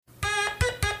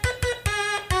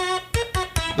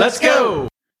Let's go!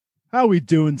 How we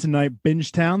doing tonight,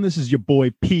 Bingetown? This is your boy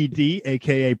PD,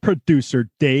 aka Producer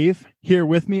Dave. Here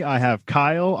with me, I have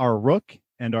Kyle, our rook,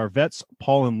 and our vets,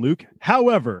 Paul and Luke.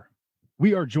 However,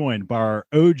 we are joined by our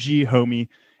OG homie,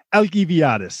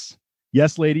 Alcibiades.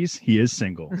 Yes, ladies, he is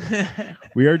single.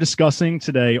 We are discussing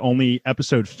today only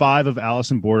episode 5 of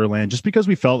Alice in Borderland, just because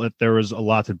we felt that there was a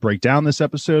lot to break down this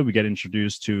episode. We get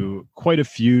introduced to quite a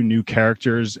few new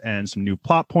characters and some new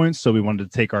plot points, so we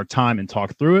wanted to take our time and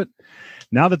talk through it.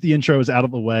 Now that the intro is out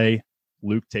of the way,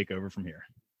 Luke, take over from here.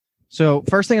 So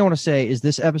first thing I want to say is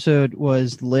this episode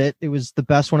was lit. It was the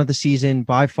best one of the season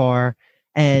by far.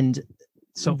 And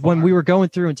so when we were going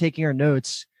through and taking our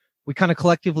notes, we kind of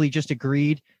collectively just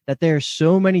agreed that there's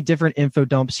so many different info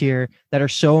dumps here that are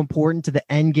so important to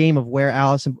the end game of where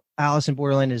Alice in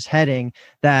Borderland is heading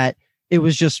that it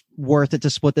was just worth it to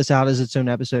split this out as its own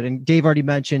episode. And Dave already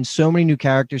mentioned so many new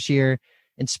characters here.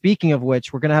 And speaking of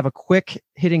which, we're going to have a quick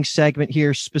hitting segment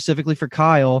here specifically for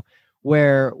Kyle,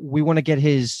 where we want to get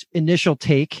his initial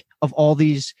take of all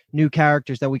these new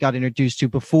characters that we got introduced to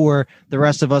before the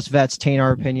rest of us vets taint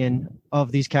our opinion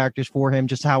of these characters for him,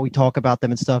 just how we talk about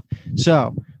them and stuff.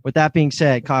 So with that being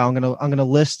said, Kyle, I'm going to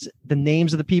list the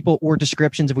names of the people or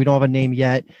descriptions if we don't have a name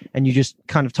yet. And you just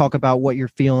kind of talk about what you're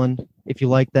feeling. If you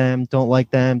like them, don't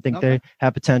like them, think they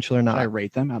have potential or not. Should I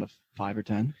rate them out of 5 or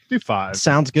 10? Do 5.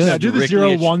 Sounds good. Yeah, do the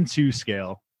 0, 1, 2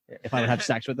 scale. If I would have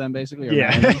sex with them, basically? Or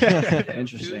yeah.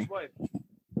 Interesting.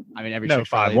 I mean, every no,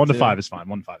 5. 1 to 5 is fine.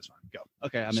 1 to 5 is fine. Go.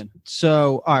 Okay, I'm in.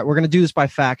 So, all right, we're going to do this by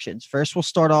factions. First, we'll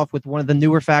start off with one of the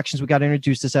newer factions we got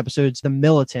introduced this episode. It's the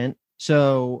Militant.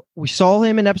 So we saw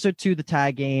him in episode 2, the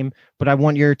tag game, but I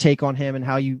want your take on him and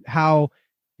how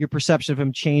your perception of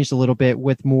him changed a little bit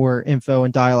with more info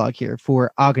and dialogue here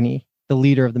for Agni, the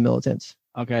leader of the Militants.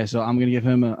 Okay, so I'm going to give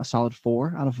him a solid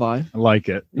 4 out of 5. I like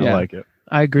it. Yeah. I like it.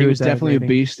 I agree. He with was that definitely rating. a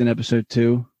beast in episode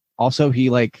 2. Also, he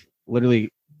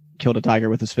literally killed a tiger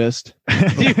with his fist.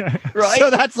 Right? So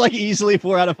that's easily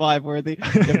 4 out of 5 worthy,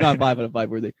 if not 5 out of 5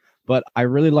 worthy. But I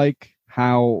really like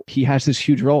how he has this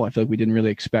huge role. I feel like we didn't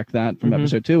really expect that from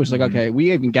episode 2. It's okay,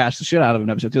 we even gassed the shit out of him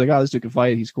in episode 2. This dude can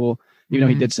fight. He's cool. Even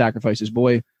though he did sacrifice his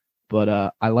boy.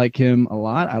 But I like him a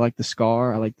lot. I like the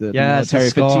scar. I like the military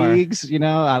fatigues.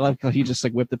 I like how he just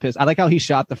whipped the piss. I like how he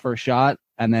shot the first shot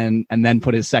and then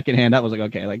put his second hand up. I was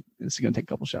okay, this is gonna take a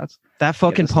couple shots. That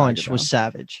fucking punch was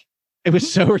savage. It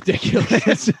was so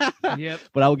ridiculous. Yep.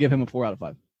 But I will give him a 4 out of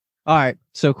 5. All right,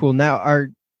 so cool. Now our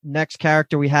next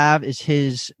character we have is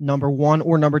his number 1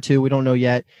 or number 2. We don't know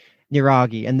yet.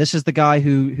 Niragi, and this is the guy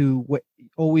who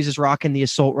always is rocking the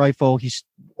assault rifle. He's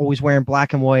always wearing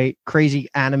black and white, crazy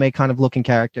anime kind of looking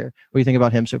character. What do you think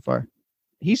about him so far?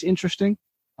 He's interesting.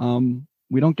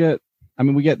 We get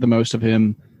the most of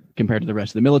him compared to the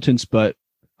rest of the militants, but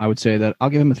I would say that I'll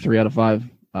give him a 3 out of 5.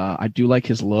 I do like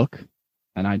his look,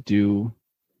 and I do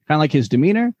kind of like his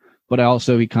demeanor, but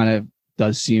he kind of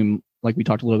does seem like we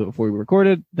talked a little bit before we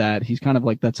recorded that he's kind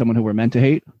of that's someone who we're meant to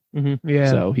hate. Mm-hmm. Yeah.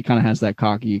 So he kind of has that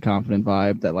cocky, confident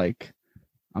vibe that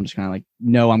I'm just kind of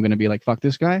no, I'm going to be fuck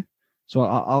this guy. So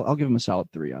I'll give him a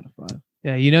solid 3 out of 5.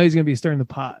 Yeah, he's gonna be stirring the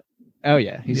pot. Oh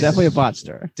yeah, he's definitely a bot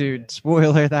stirrer. Dude,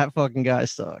 spoiler, that fucking guy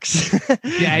sucks.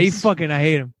 Yeah, I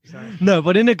hate him. Sorry. No,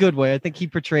 but in a good way. I think he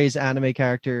portrays anime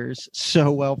characters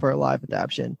so well for a live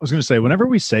adaptation. I was going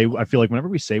to say, I feel like whenever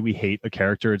we say we hate a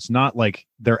character, it's not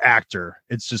their actor.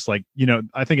 It's just I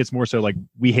think it's more so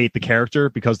we hate the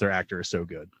character because their actor is so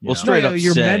good. We'll straight up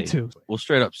you're say, meant to. We'll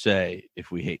straight up say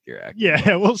if we hate your actor.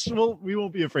 Yeah, we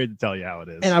won't be afraid to tell you how it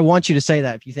is. And I want you to say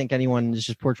that if you think anyone is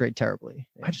just portrayed terribly.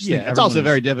 I just think It's also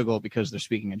very difficult because they're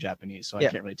speaking in Japanese, so I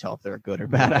can't really tell if they're a good or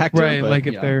bad actor. Right, but,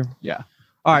 if they're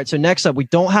All right, so next up, we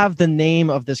don't have the name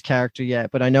of this character yet,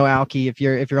 but I know Alki, if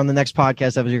you're on the next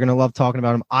podcast episode, you're gonna love talking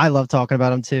about him. I love talking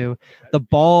about him too. The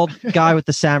bald guy with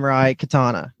the samurai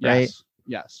katana, right?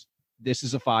 Yes. This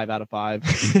is a 5 out of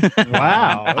 5.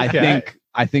 Wow. Okay.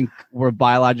 I think we're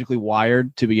biologically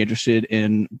wired to be interested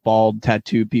in bald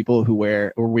tattooed people who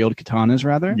wear or wield katanas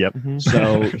rather. Yep. Mm-hmm.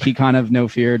 So he kind of no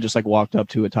fear, just walked up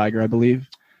to a tiger, I believe,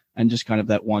 and just kind of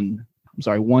that one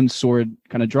sword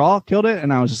kind of draw killed it.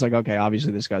 And I was just okay,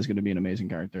 obviously this guy's going to be an amazing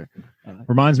character.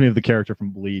 Reminds me of the character from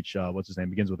Bleach. What's his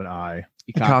name? Begins with an I.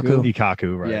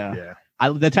 Ikaku, right? Yeah.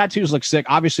 The tattoos look sick.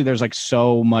 Obviously, there's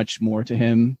so much more to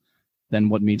him than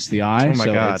what meets the eye. Oh my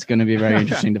God. It's going to be very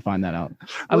interesting to find that out.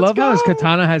 I love how his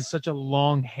katana has such a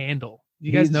long handle.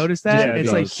 You guys notice that?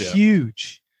 Yeah, it's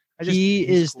huge. He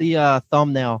is the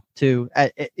thumbnail too.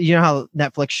 You know how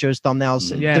Netflix shows thumbnails?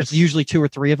 Yes. There's usually 2 or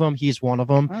 3 of them. He's one of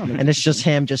them. And it's just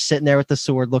him just sitting there with the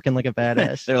sword looking like a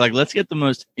badass. They're let's get the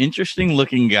most interesting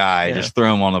looking guy, just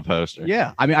throw him on a poster.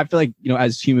 Yeah. I mean, I feel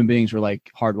as human beings, we're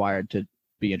hardwired to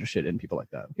be interested in people like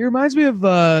that. He reminds me of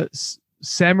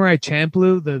Samurai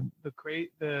Champloo.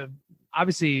 The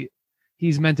obviously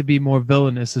he's meant to be more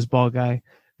villainous, this bald guy.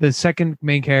 The second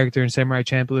main character in Samurai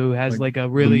Champloo has like a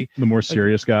really the more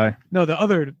serious guy. no the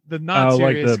not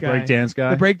serious like the guy. breakdance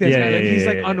guy. The breakdance guy. Like, he's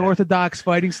like yeah. unorthodox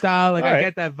fighting style. Like All I right.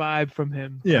 get that vibe from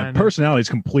him. Yeah, kinda. personality is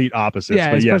complete opposites. Yeah,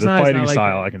 but his yeah, the personality's fighting not like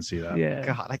style, that. I can see that. Yeah.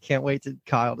 God, I can't wait to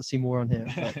Kyle to see more on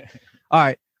him. But- all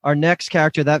right, our next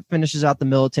character that finishes out the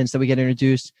militants that we get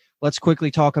introduced. Let's quickly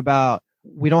talk about.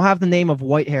 We don't have the name of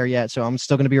Whitehair yet, so I'm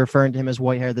still going to be referring to him as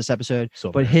Whitehair this episode.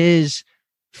 But his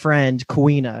friend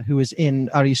Kuina, who is in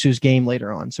Arisu's game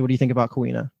later on. So what do you think about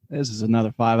Kuina? This is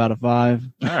another 5 out of 5.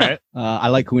 All right. I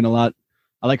like Queen a lot.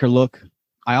 I like her look.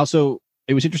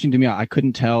 It was interesting to me. I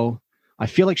couldn't tell. I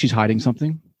feel like she's hiding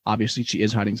something. Obviously, she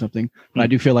is hiding something, but I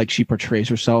do feel like she portrays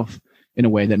herself in a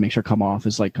way that makes her come off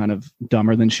as like kind of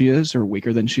dumber than she is or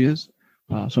weaker than she is.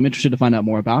 So I'm interested to find out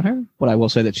more about her. But I will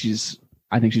say that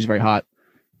I think she's very hot,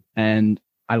 and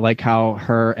I like how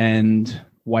her and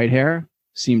Whitehair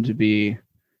seem to be.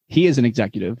 He is an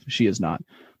executive. She is not.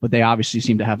 But they obviously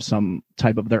seem to have some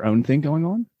type of their own thing going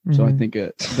on. So I think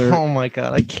they're. Oh my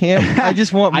God, I can't. I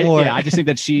just want more. I just think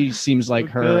that she seems like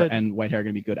We're her good. and Whitehair are going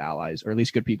to be good allies, or at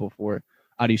least good people for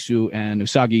Arisu and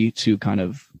Usagi to kind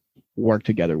of work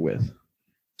together with.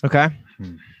 Okay.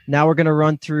 Hmm. Now we're going to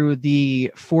run through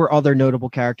the 4 other notable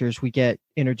characters we get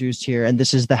introduced here. And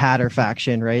this is the Hatter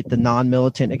faction, right? The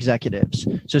non-militant executives.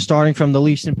 So starting from the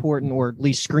least important or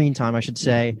least screen time, I should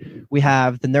say, we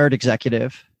have the nerd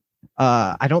executive.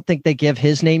 I don't think they give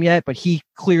his name yet, but he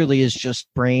clearly is just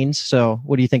brains. So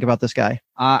what do you think about this guy?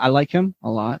 I like him a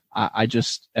lot. I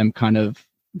just am kind of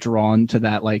drawn to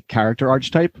that like character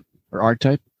archetype or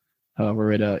archetype,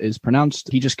 however it is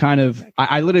pronounced. He just kind of,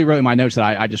 I literally wrote in my notes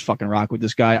that I just fucking rock with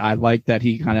this guy. I like that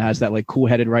he kind of has that like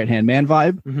cool-headed right-hand man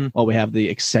vibe, while we have the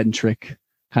eccentric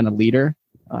kind of leader.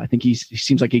 I think he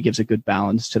seems like he gives a good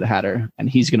balance to the Hatter, and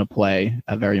he's going to play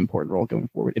a very important role going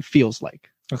forward. It feels like.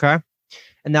 Okay.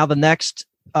 And now the next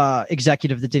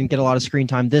executive that didn't get a lot of screen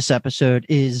time this episode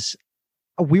is,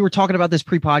 we were talking about this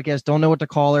pre-podcast, don't know what to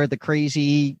call her, the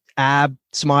crazy ab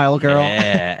smile girl.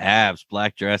 Yeah, abs,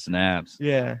 black dress and abs.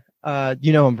 Yeah.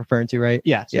 You know who I'm referring to, right?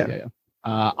 Yeah.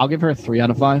 I'll give her a 3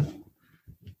 out of 5,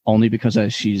 only because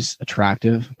she's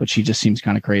attractive, but she just seems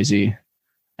kind of crazy,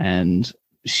 and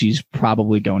she's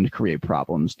probably going to create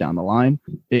problems down the line.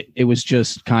 It was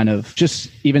just kind of just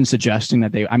even suggesting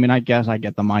that I guess I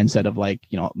get the mindset of like,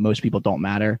 most people don't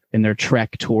matter in their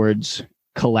trek towards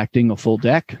collecting a full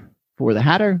deck for the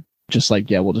Hatter. Just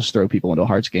like, yeah, we'll just throw people into a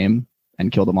Hearts game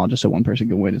and kill them all just so one person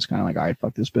can win. It's kind of like, all right,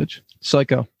 fuck this bitch.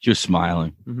 Psycho. She was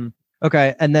smiling.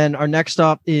 Okay. And then our next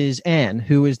up is Anne,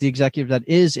 who is the executive that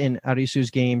is in Arisu's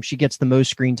game. She gets the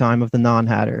most screen time of the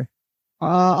non-Hatter.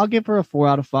 I'll give her a 4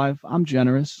 out of 5. I'm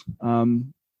generous.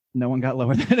 No one got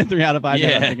lower than a 3 out of 5.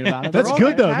 Yeah. Thinking about it. That's They're all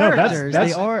good, though. No, characters.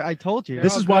 that's- They are. I told you.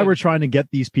 This all is why good. we're trying to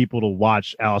get these people to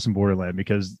watch Alice in Borderland,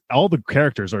 because all the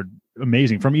characters are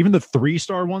amazing. From even the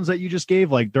 3-star ones that you just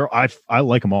gave, like I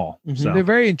like them all. Mhm. So They're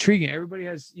very intriguing. Everybody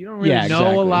has, you don't really Yeah, know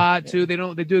exactly. a lot too.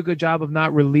 They do a good job of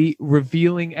not really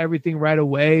revealing everything right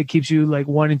away. It keeps you like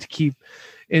wanting to keep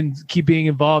being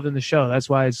involved in the show. That's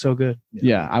why it's so good.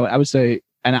 Yeah, I would say,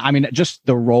 and I mean, just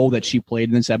the role that she played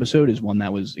in this episode is one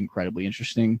that was incredibly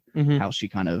interesting. Mhm. How she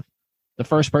kind of, the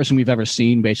first person we've ever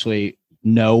seen basically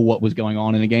know what was going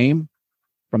on in the game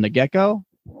from the get-go.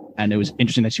 And it was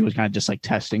interesting that she was kind of just like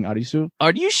testing Arisu.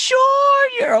 Are you sure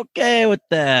you're okay with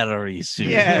that, Arisu?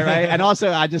 Yeah, right. And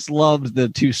also, I just loved the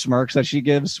 2 smirks that she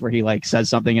gives, where he like says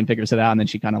something and figures it out, and then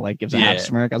she kind of like gives a half Yeah.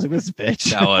 smirk. I was like, this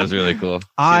bitch. That was really cool.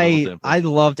 I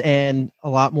loved Anne a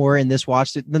lot more in this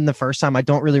watch than the first time. I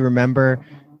don't really remember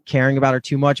caring about her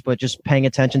too much, but just paying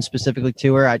attention specifically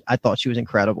to her, I thought she was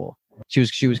incredible. She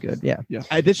was good. Yeah.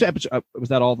 Yeah. This episode, was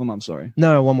that all of them? I'm sorry.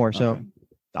 No, one more. So Okay.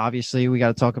 obviously we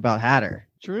got to talk about Hatter.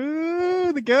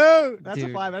 True, the goat. That's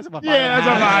Dude. a 5. That's a 5. Yeah, that's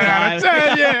a 5 out of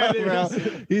 10. Yeah,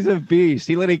 bro. He's a beast.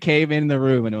 He literally came in the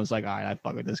room and it was like, all right, I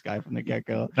fuck with this guy from the get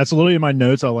go. that's literally in my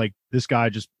notes. I like this guy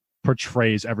just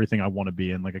portrays everything I want to be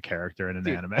in, like a character in an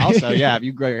anime. Also, yeah, if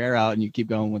you grow your hair out and you keep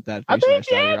going with that I facial think,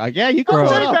 hairstyle, you're like, yeah, you Bro.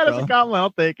 can Take that as a bro. compliment.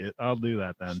 I'll take it. I'll do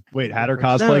that then. Wait, Hatter No,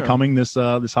 cosplay no. coming this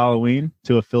Halloween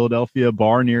to a Philadelphia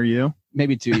bar near you?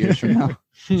 Maybe 2 years from now.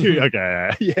 Okay,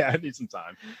 yeah, I need some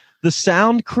time. The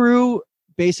sound crew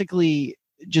basically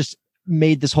just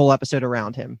made this whole episode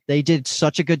around him. They did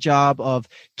such a good job of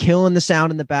killing the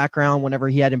sound in the background whenever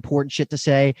he had important shit to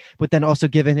say, but then also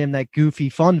giving him that goofy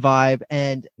fun vibe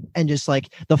and just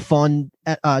like the fun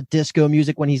disco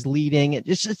music when he's leading. It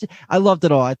just I loved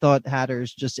it all. I thought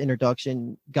Hatter's just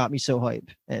introduction got me so hype,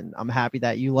 and I'm happy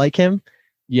that you like him.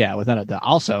 Yeah, without a doubt.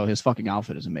 Also, his fucking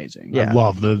outfit is amazing. Yeah. I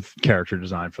love the character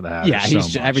design for the hat. Yeah, so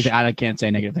he's much. everything. I can't say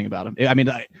a negative thing about him. I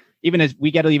mean, even as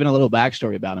we get even a little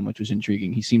backstory about him, which was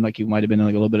intriguing. He seemed like he might have been like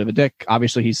a little bit of a dick.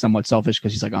 Obviously, he's somewhat selfish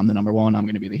because he's like, I'm the number one. I'm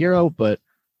going to be the hero. But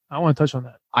I want to touch on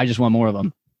that. I just want more of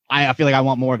him. I feel like I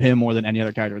want more of him more than any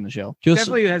other character in the show. Just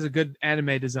Definitely has a good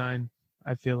anime design.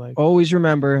 I feel like. always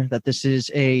remember that this is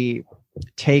a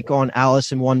take on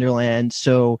Alice in Wonderland.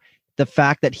 So the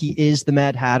fact that he is the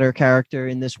Mad Hatter character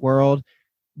in this world,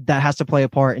 that has to play a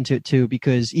part into it too,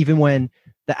 because even when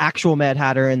the actual Mad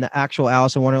Hatter and the actual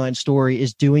Alice in Wonderland story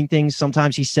is doing things,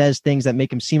 sometimes he says things that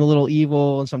make him seem a little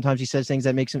evil, and sometimes he says things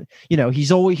that makes him,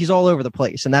 he's all over the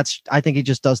place. And I think he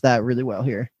just does that really well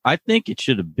here. I think it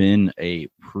should have been a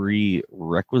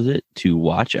prerequisite to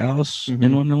watch Alice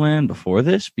in Wonderland before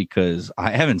this, because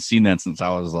I haven't seen that since I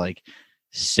was like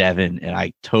 7, and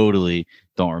I totally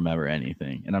don't remember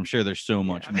anything. And I'm sure there's so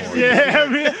much more. Yeah,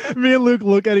 me and Luke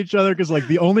look at each other because like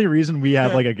the only reason we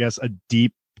have like, I guess, a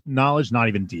deep knowledge, not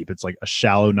even deep, it's like a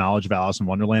shallow knowledge of Alice in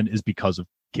Wonderland is because of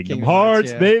Kingdom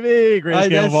Hearts, yeah. baby. Greatest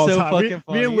game of all so time. fucking Me and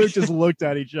funny. Luke just looked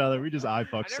at each other. We just eye I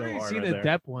fucked so never hard. seen Right the there.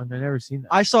 Depp one. I never seen that.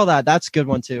 I saw that. That's a good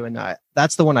one too. And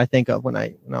that's the one I think of when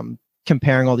I'm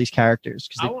comparing all these characters.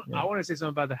 I want to say something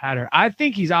about the Hatter. I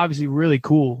think he's obviously really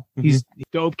cool. He's a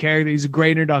dope character. He's a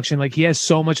great introduction. Like, he has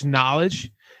so much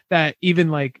knowledge that even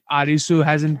like Arisu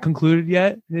hasn't concluded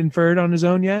yet, inferred on his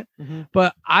own yet.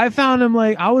 But I found him,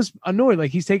 like, I was annoyed.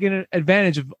 Like, he's taking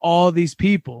advantage of all these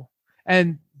people,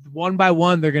 and one by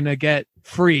one they're gonna get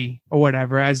free or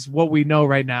whatever, as what we know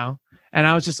right now. And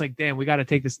I was just like, damn, we got to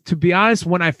take this. To be honest,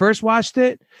 when I first watched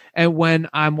it and when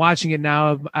I'm watching it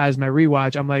now as my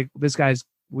rewatch, I'm like,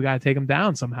 we got to take him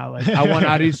down somehow. Like, I want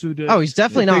Arisu to. Oh, he's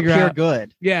definitely not figure pure out-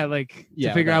 good. Yeah, like,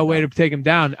 Yeah, to figure without out a way doubt. to take him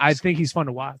down. I think he's fun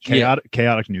to watch.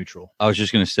 Chaotic neutral. I was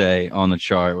just going to say, on the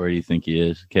chart, where do you think he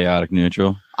is? Chaotic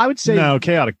neutral? I would say No,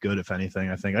 chaotic good, if anything.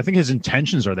 I think his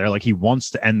intentions are there. Like, he wants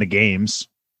to end the games.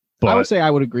 But I would say I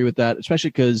would agree with that,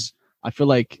 especially because I feel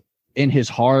like in his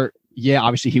heart, yeah,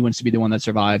 obviously he wants to be the one that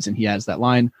survives, and he has that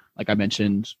line, like I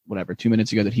mentioned, 2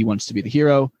 minutes ago, that he wants to be the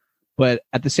hero. But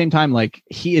at the same time, like,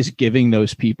 he is giving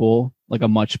those people like a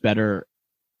much better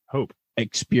hope,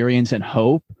 experience, and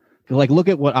hope. Like, look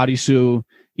at what Arisu,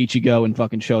 Ichigo, and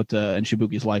fucking Shota and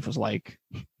Shibuki's life was like.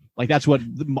 Like, that's what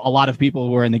a lot of people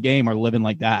who are in the game are living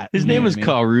like that. His You name know was what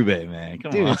I mean? Karube, man.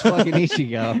 Come Dude, on. it's fucking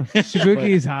Ichigo. Shibuki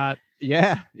is hot.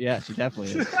 Yeah, she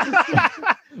definitely is.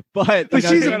 But But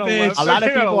she's a a bitch. lot of She's got a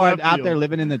people are left out field. there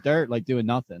living in the dirt, like doing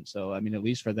nothing. So I mean, at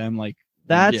least for them, like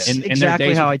That's in their exactly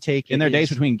days how with- I take it. in their days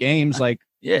is- between games, like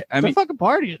Yeah, I they're mean, fucking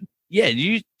partying. yeah.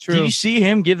 Did you see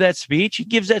him give that speech? He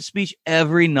gives that speech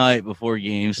every night before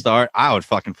games start. I would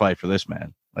fucking fight for this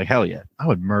man. Like, hell yeah. I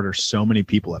would murder so many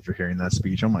people after hearing that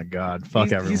speech. Oh my god,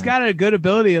 fuck everyone. He's got a good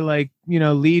ability of, like,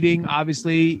 leading.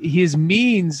 Obviously, his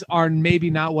means are maybe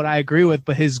not what I agree with,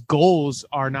 but his goals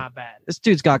are not bad. This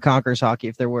dude's got Conquerors hockey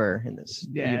if there were in this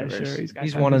Yeah, universe. sure, he's got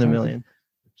He's one in Conquerors a hockey. million.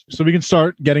 So we can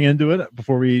start getting into it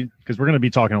because we're going to be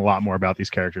talking a lot more about these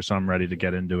characters. So I'm ready to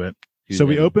get into it. So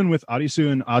we open with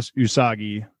Arisu and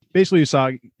Usagi. Basically,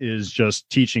 Usagi is just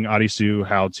teaching Arisu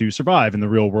how to survive in the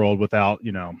real world without,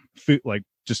 food, like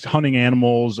just hunting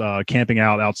animals, camping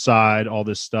out outside, all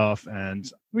this stuff. And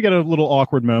we get a little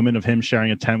awkward moment of him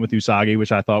sharing a tent with Usagi,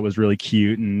 which I thought was really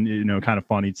cute and, kind of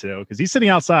funny too, because he's sitting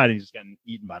outside and he's just getting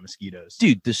eaten by mosquitoes.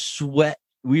 Dude, the sweat.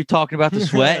 We were talking about the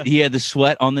sweat. He had the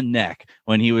sweat on the neck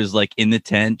when he was like in the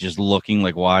tent, just looking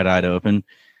like wide-eyed open.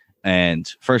 And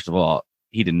first of all,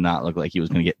 he did not look like he was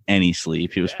going to get any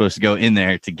sleep. He was supposed to go in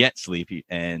there to get sleep,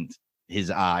 and his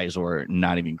eyes were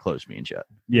not even close to being shut.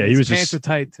 Yeah, he His was pants just. are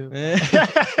tight too.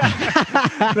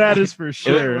 That is for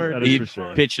sure. That is He for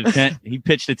sure. pitched a tent. He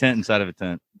pitched a tent inside of a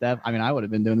tent. I mean, I would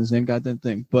have been doing the same goddamn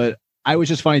thing. But I was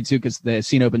just funny too because the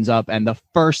scene opens up, and the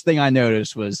first thing I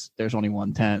noticed was there's only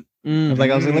one tent. I was like,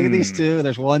 look at these two.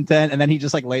 There's one tent, and then he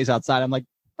just like lays outside. I'm like,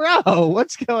 bro,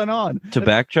 what's going on? To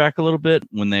backtrack a little bit,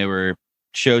 when they were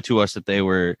showed to us that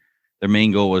their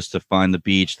main goal was to find the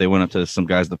beach, they went up to some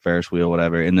guys at the Ferris wheel,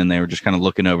 whatever, and then they were just kind of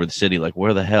looking over the city, like,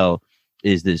 where the hell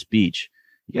is this beach?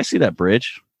 You guys see that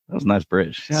bridge? That was a nice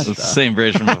bridge. Shut It's the up. same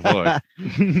bridge from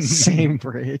before. Same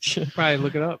bridge. Probably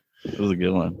look it up. It was a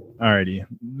good one. Alrighty.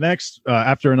 Next,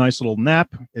 after a nice little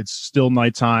nap, it's still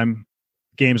nighttime.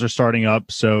 Games are starting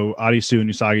up, so Arisu and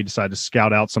Usagi decide to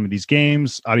scout out some of these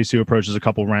games. Arisu approaches a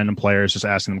couple random players, just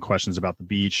asking them questions about the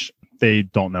beach. They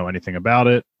don't know anything about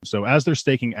it. So as they're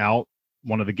staking out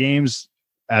one of the games,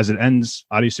 as it ends,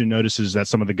 Arisu notices that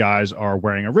some of the guys are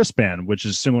wearing a wristband, which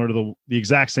is similar to the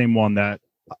exact same one that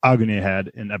Agune had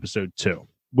in episode 2.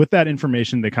 With that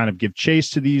information, they kind of give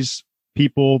chase to these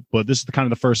people, but this is kind of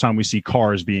the first time we see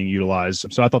cars being utilized.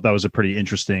 So I thought that was a pretty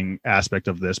interesting aspect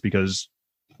of this because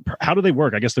how do they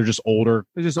work? I guess they're just older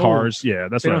They're just cars. Yeah,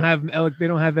 that's They what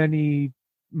don't have any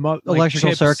Electrical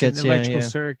chips circuits, and yeah, electrical yeah.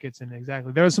 circuits, and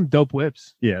exactly. There were some dope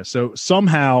whips. Yeah, so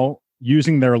somehow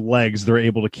using their legs, they're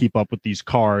able to keep up with these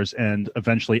cars and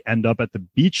eventually end up at the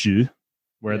beach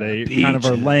where they kind of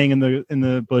are laying in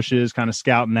the bushes, kind of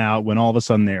scouting out when all of a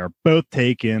sudden they are both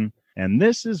taken. And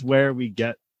this is where we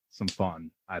get some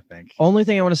fun, I think. Only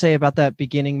thing I want to say about that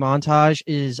beginning montage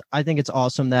is I think it's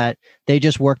awesome that they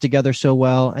just work together so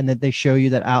well and that they show you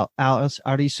that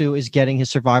Arisu is getting his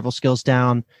survival skills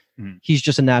down. Mhm. He's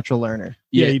just a natural learner.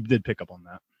 Yeah, he did pick up on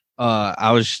that.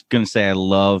 I was going to say, I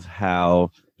love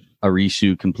how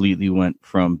Arisu completely went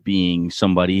from being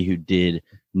somebody who did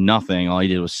nothing. All he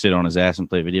did was sit on his ass and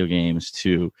play video games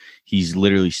to he's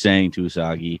literally saying to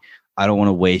Usagi, I don't want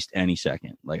to waste any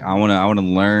second. Like I want to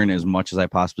learn as much as I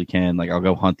possibly can. Like I'll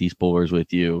go hunt these boars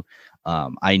with you.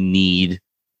 I need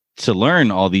to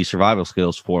learn all these survival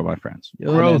skills for my friends.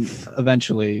 Growth.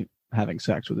 Eventually having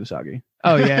sex with Usagi.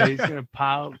 Oh yeah, he's gonna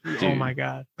pile. Oh my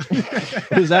god,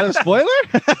 Is that a spoiler?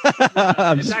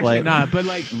 I'm it's just actually playing. not. But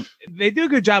like, they do a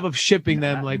good job of shipping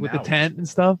them, like with the tent and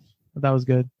stuff. That was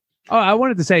good. Oh, I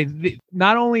wanted to say,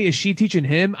 not only is she teaching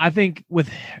him, I think with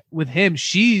him,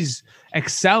 she's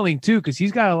excelling too because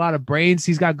he's got a lot of brains.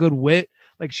 He's got good wit.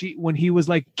 Like when he was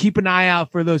like, keep an eye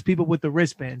out for those people with the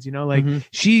wristbands. You know, like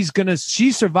she's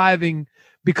surviving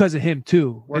because of him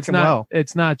too. Working well.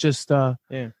 It's not just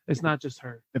it's not just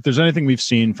her. If there's anything we've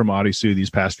seen from Arisu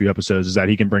these past few episodes is that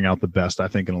he can bring out the best, I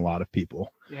think, in a lot of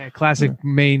people. Yeah, classic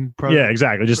main Yeah,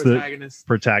 exactly. Just protagonist. the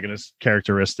protagonist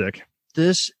characteristic.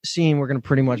 This scene we're going to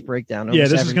pretty much break down. Yeah,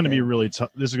 this is going to be really tough.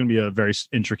 This is going to be a very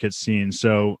intricate scene.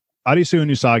 So Arisu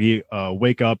and Usagi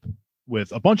wake up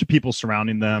with a bunch of people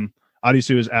surrounding them.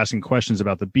 Arisu is asking questions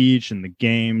about the beach and the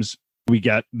games. We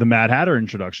get the Mad Hatter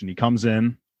introduction. He comes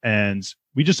in and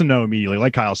we just know immediately,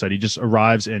 like Kyle said, he just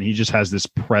arrives and he just has this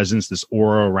presence, this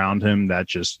aura around him that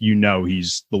just,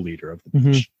 he's the leader of the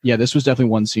beach. Yeah, this was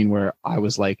definitely one scene where I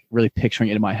was like really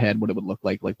picturing it in my head what it would look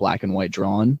like black and white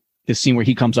drawn. This scene where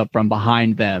he comes up from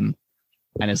behind them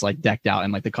and is like decked out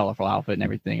in like the colorful outfit and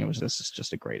everything. It was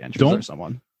just a great entrance for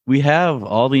someone. We have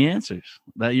all the answers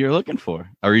that you're looking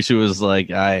for. Arisu was like,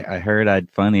 I heard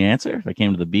I'd find the answer if I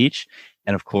came to the beach.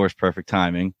 And of course, perfect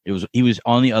timing. He was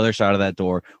on the other side of that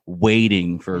door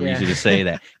waiting for Arisu to say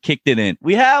that. Kicked it in.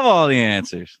 We have all the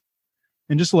answers.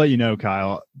 And just to let you know,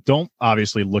 Kyle, don't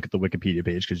obviously look at the Wikipedia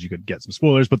page because you could get some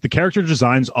spoilers, but the character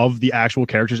designs of the actual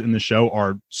characters in the show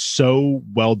are so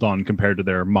well done compared to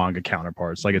their manga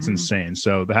counterparts. Like, it's insane.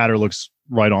 So the Hatter looks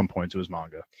right on point to his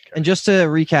manga. And just to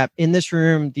recap, in this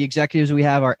room, the executives we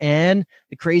have are Anne,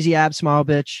 the crazy ab smile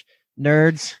bitch,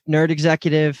 nerd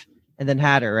executive, and then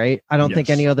Hatter, right? I don't think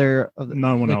any other of the,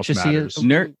 no one else matters.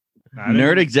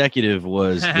 Nerd executive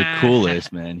was the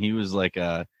coolest, man. He was like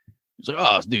he's like,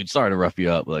 oh, dude, sorry to rough you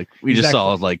up. Like, we just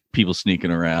saw like people sneaking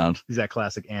around. He's that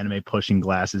classic anime pushing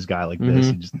glasses guy like this.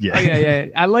 He just, Oh, yeah.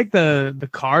 I like the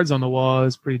cards on the wall.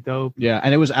 It's pretty dope. Yeah,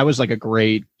 and I was like a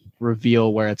great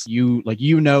reveal where it's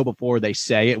before they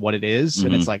say it what it is,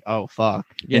 and it's like, oh fuck.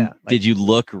 Yeah. Did you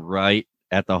look right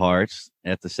at the hearts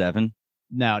at the 7?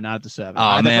 No, not at the 7.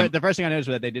 Oh, man. The first thing I noticed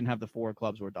was that they didn't have the 4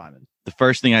 clubs or diamond. The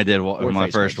first thing I did in my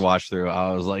first watch through,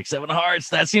 I was like, 7 hearts.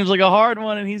 That seems like a hard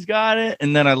one, and he's got it.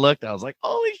 And then I looked, I was like,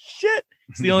 holy shit.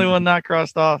 It's the only one not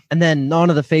crossed off. And then none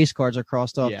of the face cards are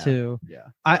crossed off too. Yeah.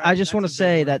 I just want to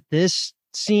say that this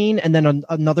scene and then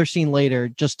another scene later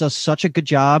just does such a good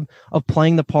job of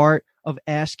playing the part of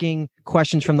asking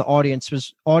questions from the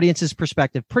audience's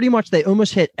perspective. Pretty much they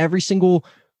almost hit every single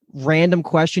random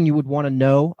question you would want to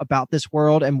know about this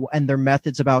world and their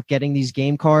methods about getting these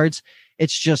game cards.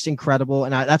 It's just incredible.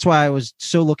 And that's why I was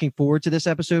so looking forward to this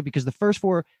episode, because the first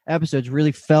 4 episodes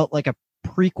really felt like a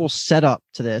prequel setup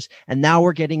to this. And now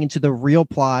we're getting into the real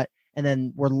plot, and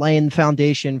then we're laying the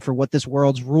foundation for what this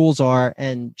world's rules are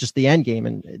and just the end game.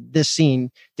 And this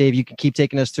scene, Dave, you can keep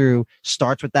taking us through,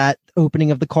 starts with that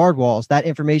opening of the card walls. That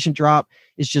information drop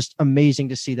is just amazing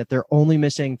to see that they're only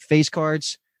missing face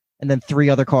cards and then 3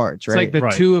 other cards, right? It's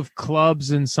like the 2 of clubs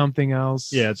and something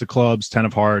else. Yeah, it's a clubs, 10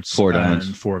 of hearts, 4 diamonds.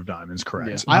 and 4 of diamonds,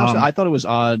 correct. Yeah. I thought it was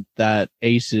odd that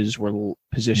aces were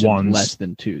positioned Ones. less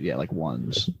than 2. Yeah, like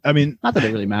ones. I mean, Not that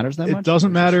it really matters that much. it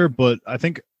doesn't matter, but I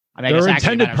think I mean, I guess their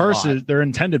actually intended matters a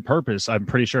lot. purpose, I'm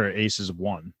pretty sure ace is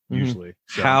 1 usually.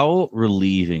 So, How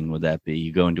relieving would that be?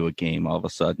 You go into a game, all of a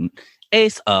sudden,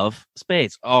 ace of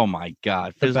spades. Oh my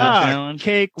God. Physical challenge.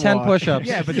 cake 10 walk. push-ups.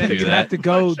 Yeah, but then Do you that. have to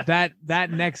go that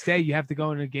next day. You have to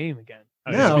go in a game again.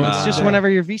 No, it's just Uh, whenever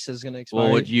your visa is going to expire.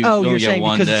 Well, you oh, only you're get saying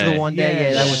one because it's day. the one day.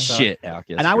 Yeah, that would suck. Shit,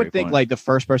 Alki, And I would think like the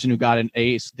first person who got an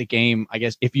ace, the game, I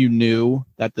guess, if you knew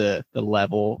that the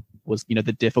level was, the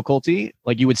difficulty,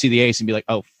 like you would see the ace and be like,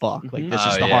 oh fuck, like this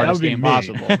is the yeah. hardest That would be game me.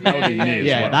 possible. That would be me as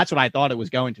Yeah, well. that's what I thought it was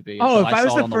going to be. Oh, until if I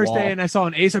was saw it the on first wall. day and I saw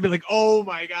an ace, I'd be like, "Oh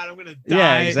my god, I'm gonna die."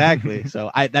 Yeah, exactly. So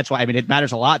that's why it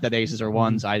matters a lot that aces are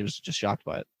ones. I was just shocked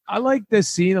by it. I like this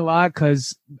scene a lot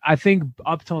because I think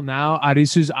up till now,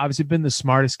 Arisu's obviously been the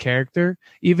smartest character,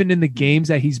 even in the games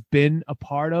that he's been a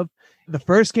part of. The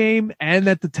first game and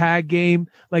at the tag game,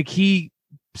 like he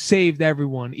saved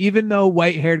everyone. Even though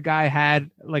white-haired guy had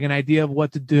like an idea of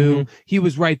what to do, he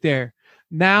was right there.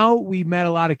 Now we met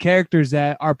a lot of characters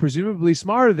that are presumably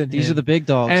smarter than These him, are the big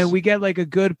dogs. and we get like a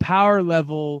good power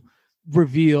level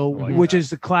reveal, I like which that. is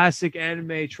the classic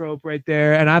anime trope right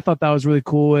there. And I thought that was really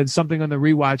cool, and something on the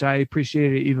rewatch I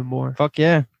appreciated it even more. Fuck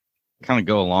yeah. kind of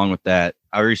go along with that.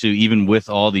 Arisu, even with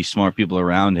all these smart people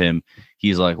around him,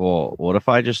 he's like, well, what if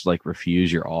I just like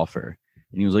refuse your offer?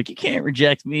 And he was like, you can't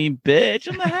reject me, bitch.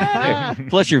 I'm the hat.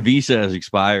 Plus your visa is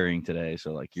expiring today.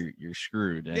 So like you're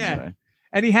screwed anyway. Yeah.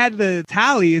 And he had the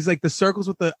tally is like the circles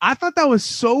with the. I thought that was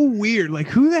so weird. Like,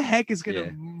 who the heck is gonna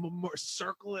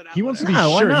circle it out? He wants to be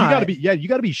No, why sure. You not? gotta be. Yeah, you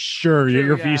gotta be sure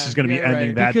your Yeah, visa is gonna be yeah, ending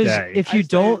right. that Because day. if you It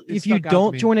don't stuck out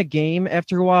to me. join a game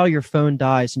after a while, your phone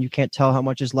dies and you can't tell how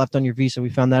much is left on your visa. We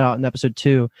found that out in episode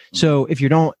 2. So if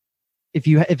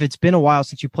it's been a while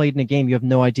since you played in a game, you have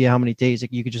no idea how many days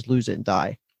you could just lose it and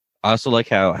die. I also like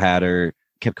how Hatter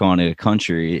kept calling it a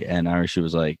country, and Arisu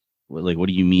was like, what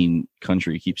do you mean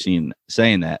country? Keep saying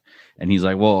that. And he's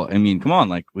like, well, I mean, come on,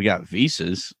 like we got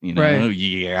visas, Right.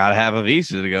 you gotta have a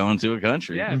visa to go into a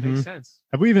country. Yeah, it makes sense.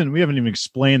 We haven't even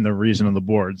explained the reason on the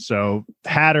board. So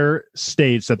Hatter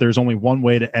states that there's only one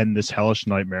way to end this hellish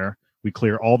nightmare. We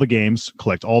clear all the games,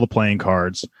 collect all the playing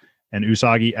cards, and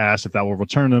Usagi asks if that will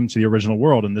return them to the original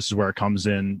world. And this is where it comes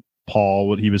in, Paul,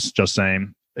 what he was just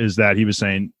saying is that he was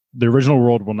saying the original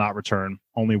world will not return.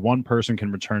 Only one person can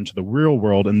return to the real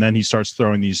world. And then he starts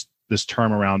throwing this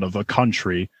term around of a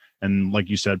country. And like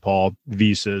you said, Paul,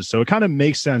 visas. So it kind of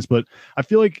makes sense. But I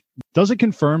feel like, does it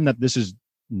confirm that this is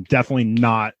definitely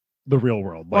not the real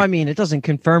world? Well, I mean, it doesn't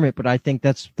confirm it, but I think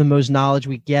that's the most knowledge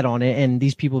we get on it. And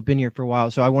these people have been here for a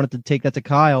while. So I wanted to take that to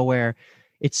Kyle, where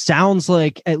it sounds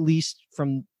like, at least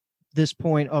from this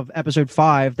point of episode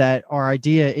 5, that our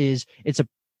idea is it's a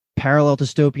parallel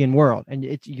dystopian world, and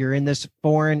you're in this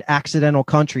foreign accidental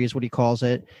country is what he calls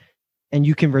it, and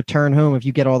you can return home if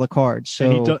you get all the cards.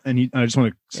 So I just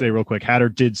want to say real quick, Hatter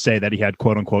did say that he had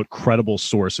quote unquote credible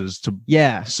sources to.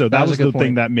 yeah, So that was a good the thing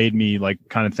point. that made me like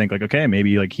kind of think like, okay,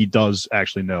 maybe like he does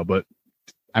actually know, but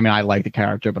I mean, I like the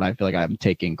character, but I feel like I'm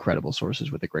taking credible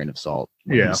sources with a grain of salt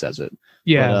when Yeah. he says it.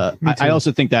 Yeah, But, I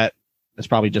also think that it's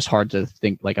probably just hard to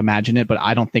think, like, imagine it, but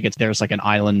I don't think there's like an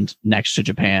island next to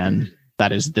Japan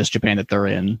that is this Japan that they're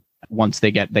in. Once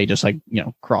they just like,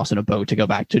 cross in a boat to go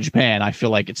back to Japan. I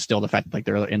feel like it's still the fact that like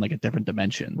they're in like a different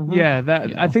dimension. Yeah, that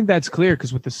You I know. think that's clear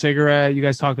because with the cigarette, you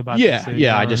guys talked about. the Yeah. cigar and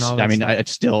all that stuff.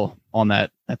 It's still on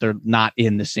that they're not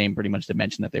in the same pretty much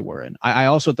dimension that they were in. I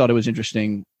also thought it was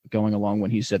interesting going along when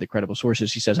he said the credible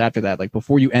sources. He says after that, like,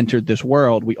 before you entered this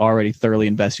world, we already thoroughly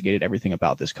investigated everything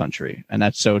about this country. And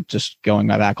that's so just going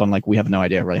back on, like, we have no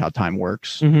idea really how time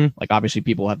works. Mhm. Like, obviously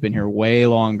people have been here way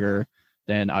longer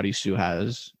than Arisu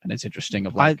has. And it's interesting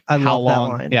of like, I how love that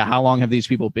long, line. how long have these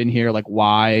people been here? Like,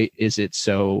 why is it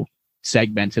so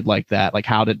segmented like that? Like,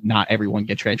 how did not everyone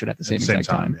get transferred at the same exact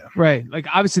time? yeah. Right. Like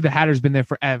obviously the Hatter's been there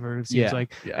forever, it seems Yeah,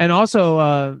 like. yeah. And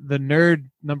also the nerd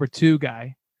number 2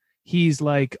 guy, he's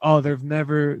like, oh, there's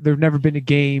never been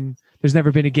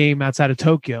a game outside of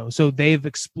Tokyo. So they've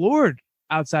explored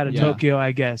outside of Yeah. Tokyo,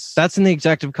 I guess. That's in the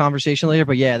executive conversation later,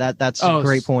 but yeah, that's a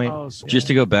great point. Just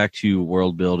to go back to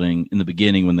world building, in the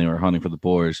beginning when they were hunting for the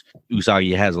boars,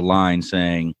 Usagi has a line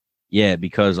saying, yeah,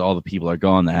 because all the people are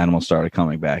gone, the animals started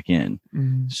coming back in.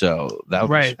 So that was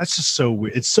Right. That's just so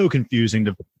weird. It's so confusing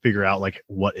to figure out like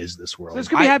what is this world. So this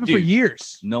could be happening for dude,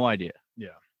 years. no idea.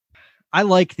 I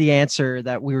like the answer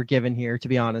that we were given here, to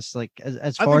be honest. Like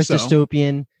as I far as think so.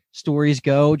 dystopian stories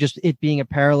go, just it being a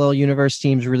parallel universe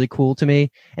seems really cool to me,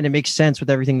 and it makes sense with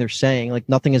everything they're saying. Like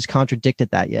nothing has contradicted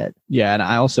that yet. Yeah, and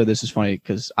I also, this is funny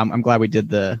because I'm glad we did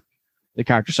the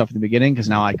character stuff at the beginning, because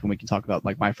now we can talk about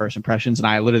like my first impressions. And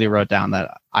I literally wrote down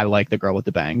that I like the girl with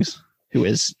the bangs, who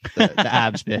is the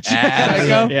abs bitch.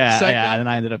 Psycho? Yeah, Psycho? yeah. And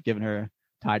I ended up giving her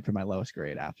tied for my lowest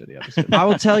grade after the episode. I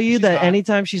will tell you She's that hot.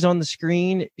 anytime she's on the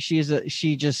screen, she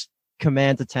just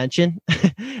commands attention,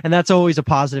 and that's always a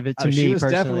positive to me. She was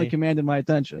personally. definitely commanding my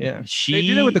attention. Yeah, She They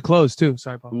did it with the clothes too.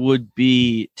 Sorry, Paul. would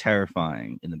be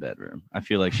terrifying in the bedroom. I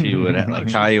feel like she would like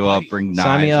tie you up, bring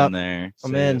Sign me knives up. in there,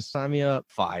 I'm in. Sign me up.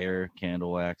 fire,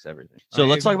 candle wax, everything. So All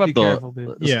let's right, talk about be the careful,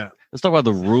 dude. let's talk about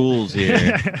the rules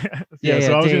here. Yeah,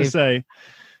 So I was going to Dave. say,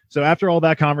 so after all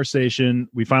that conversation,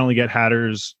 we finally get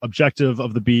Hatter's objective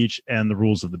of the beach and the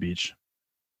rules of the beach.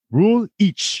 Rule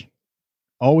each.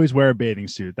 Always wear a bathing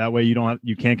suit. That way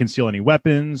you can't conceal any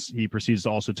weapons. He proceeds to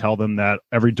also tell them that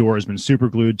every door has been super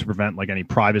glued to prevent like any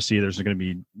privacy. There's going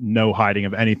to be no hiding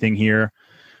of anything here.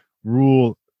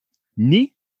 Rule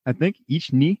ni, I think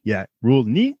each ni. Yeah. Rule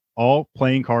ni. All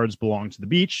playing cards belong to the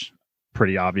beach.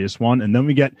 Pretty obvious one. And then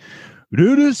we get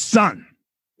Ruru-san.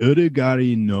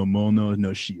 Urigari no mono no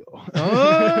shio.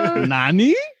 Oh.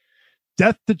 Nani?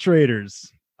 Death to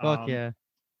traitors. Fuck yeah.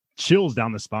 Chills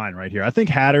down the spine right here. I think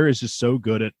Hatter is just so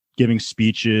good at giving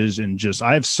speeches, and just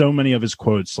I have so many of his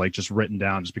quotes like just written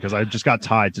down just because I just got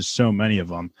tied to so many of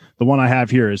them. The one I have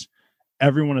here is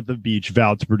everyone at the beach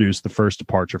vowed to produce the first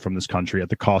departure from this country at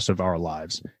the cost of our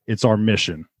lives. It's our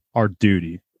mission, our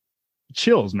duty.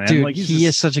 Chills, man. Dude, like he's he just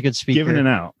is such a good speaker. giving it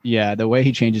out. Yeah, the way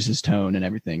he changes his tone and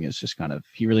everything is just kind of,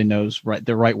 he really knows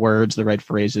the right words, the right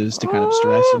phrases to kind of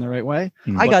stress in the right way.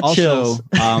 I got also,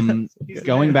 chills.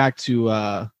 Going back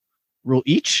to rule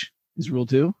each is rule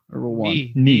 2 or rule 1.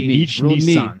 Each Rule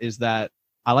Nissan. is that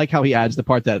I like how he adds the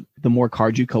part that the more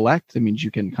cards you collect, it means you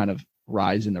can kind of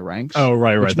rise in the ranks. Oh,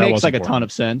 right. Which That makes was like a important. ton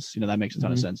of sense. That makes a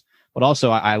ton of sense. But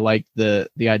also I like the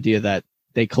idea that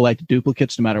they collect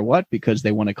duplicates no matter what, because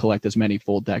they want to collect as many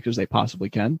full decks as they possibly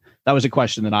can. That was a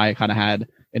question that I kind of had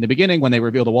in the beginning when they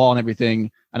revealed the wall and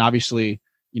everything. And obviously,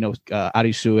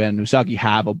 Arisu and Usagi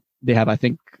have, I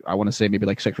think, I want to say maybe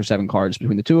like 6 or 7 cards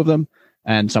between the two of them.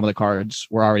 And some of the cards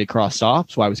were already crossed off.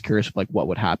 So I was curious like what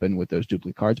would happen with those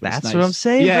duplicate cards. But That's it's what nice. I'm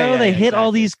saying, Yeah, bro. yeah, They yeah, hit all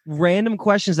exactly. these random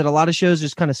questions that a lot of shows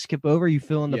just kind of skip over. You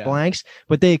fill in the Yeah. blanks,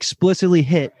 but they explicitly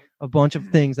hit a bunch of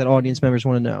things that audience members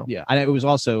want to know. Yeah, and it was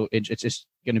also it's just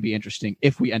going to be interesting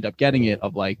if we end up getting it,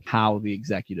 of like how the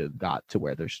executive got to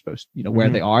where they're supposed, where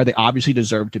Mhm. they are. They obviously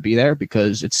deserve to be there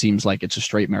because it seems like it's a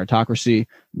straight meritocracy.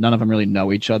 None of them really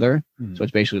know each other, so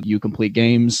it's basically you complete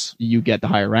games, you get the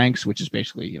higher ranks, which is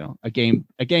basically a game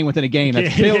within a game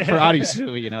that's built for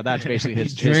Arisu. That's basically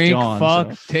his Drink, John.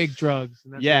 fuck, So. take drugs.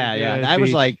 And that's Yeah, what they yeah. do And at I was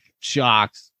beach. like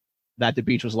shocked that the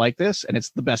beach was like this, and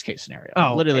it's the best case scenario.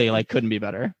 Oh, literally, like couldn't be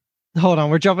better. Hold on,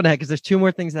 we're jumping ahead because there's 2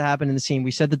 more things that happen in the scene.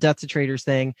 We said the death to traders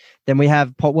thing. Then we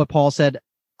have what Paul said.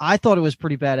 I thought it was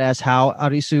pretty badass how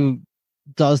Arisu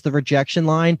does the rejection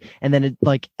line, and then it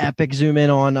like epic zoom in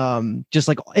on just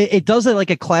like it does it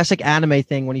like a classic anime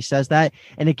thing when he says that,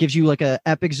 and it gives you like a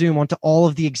epic zoom onto all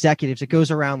of the executives. It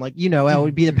goes around like it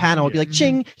would be the panel, it'd be like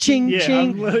ching ching Yeah,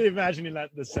 ching. I'm literally imagining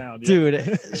the sound.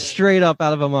 Dude, straight up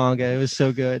out of a manga. It was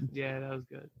so good. yeah, that was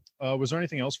good. Was there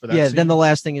anything else for that? Yeah, scene? then the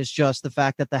last thing is just the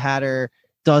fact that the Hatter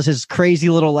does his crazy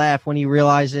little laugh when he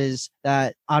realizes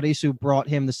that Arisu brought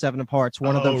him the 7 of Hearts,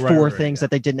 one of the 4 things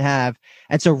that they didn't have.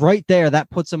 And so right there,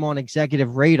 that puts him on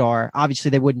executive radar.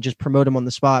 Obviously, they wouldn't just promote him on the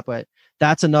spot, but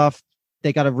that's enough.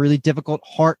 They got a really difficult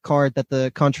heart card that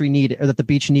the country needed, or that the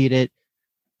beach needed.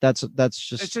 That's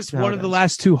just It's just how one it of the is.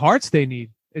 last 2 hearts they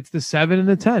need. It's the 7 and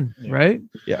the 10, Yeah. right?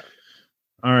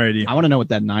 Alrighty, I want to know what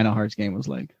that 9 of Hearts game was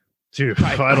like. dude.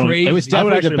 Like I don't. crazy. It was I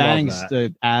would definitely the actually love bangs, that.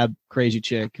 the ab crazy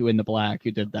chick who in the black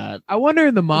who did that. I wonder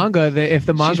in the manga if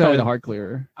the She's probably the manga. heart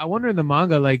clearer. I wonder in the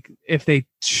manga like if they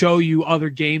show you other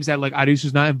games that like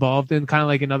Arisu's not involved in, kind of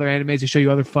like in other animes, they show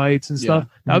you other fights and stuff.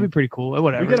 That would be pretty cool.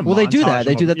 Whatever. We get a Well, they do montage that.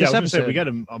 They of do them. that this I was gonna say, we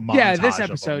episode. get a montage. Yeah, this of them,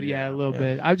 episode, yeah, a little Yeah.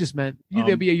 bit. I just meant, Um,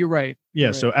 yeah, you're right. Yeah,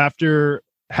 Right. so after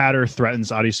Hatter threatens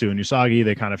Arisu and Usagi,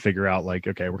 they kind of figure out like,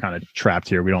 okay, we're kind of trapped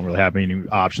here. We don't really have any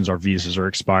options. Our visas are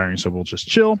expiring, so we'll just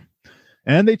chill.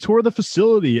 And they tour the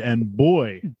facility, and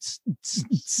boy,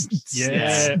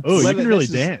 yeah, oh, you But can really this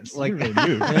is, dance, like- you can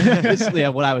really move. This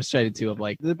is what I was trying to of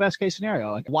like the best case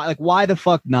scenario. Like why the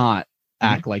fuck not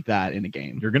act like that in a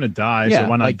game? You're gonna die, so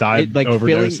why not like, die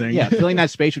overdosing? filling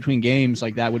that space between games,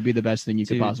 like that would be the best thing you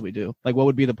could Dude. possibly do. Like what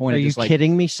would be the point Are of you just like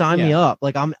kidding me? Sign me up.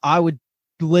 Like I would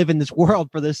live in this world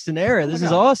for this scenario. This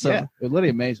is awesome. Yeah, it was literally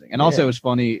amazing. And also it was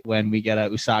funny when we get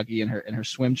Usagi in her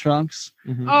swim trunks.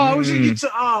 Mhm. Oh, she gets.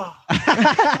 Oh,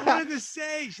 I wanted to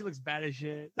say she looks bad as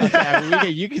shit. Okay, I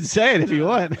mean, you can say it if you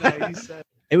want. Yeah, you said-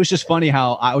 It was just funny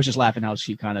how I was just laughing how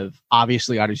she kind of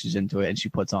obviously Arisu's into it and she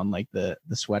puts on like the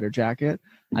sweater jacket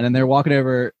and then they're walking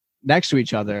over next to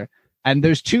each other and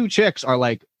those 2 chicks are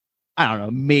like, I don't know,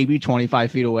 maybe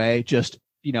 25 feet away, just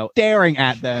staring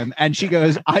at them. And she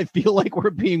goes, I feel like we're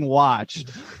being watched.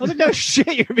 I was like, no shit,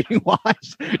 you're being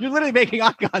watched. You're literally making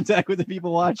eye contact with the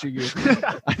people watching you.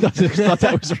 I thought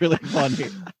that was really funny.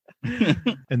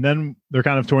 And then they're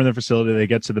kind of touring their facility. They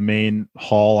get to the main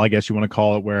hall, I guess you want to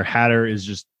call it, where Hatter is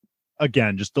just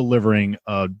delivering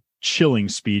a chilling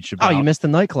speech about. Oh, you missed the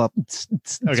nightclub. It's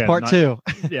part 2.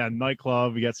 Yeah,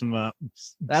 nightclub. We got some.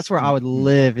 That's where I would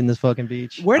live, in this fucking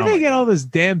beach. Where do they get all this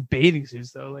damn bathing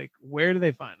suits though? Like, where do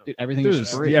they find them? Dude,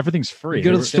 everything's free. Yeah, everything's free. You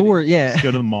go to the store, yeah. Just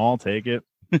go to the mall, take it.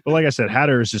 But like I said,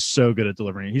 Hatter is just so good at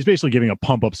delivering. He's basically giving a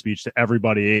pump up speech to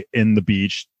everybody in the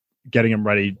beach, getting them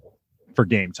ready for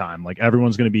game time. Like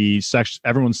everyone's going to be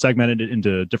everyone's segmented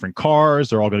into different cars.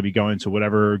 They're all going to be going to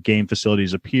whatever game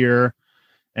facilities appear.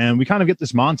 And we kind of get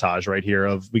this montage right here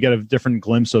of we get a different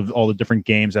glimpse of all the different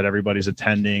games that everybody's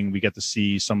attending. We get to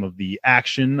see some of the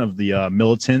action of the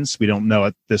militants. We don't know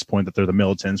at this point that they're the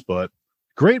militants, but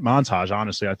great montage.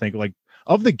 Honestly, I think like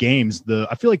of the games,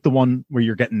 I feel like the one where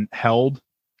you're getting held,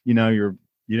 you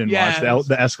didn't watch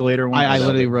the escalator one. I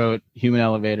literally wrote human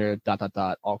elevator ...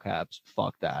 all caps.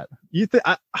 Fuck that. You think?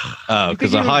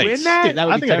 Because of heights. Dude, that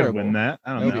would I be think I could terrible. win that.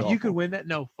 I don't know. You could win that?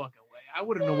 No fucking way. I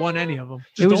wouldn't have won any of them.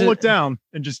 Just don't look down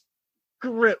and just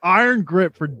iron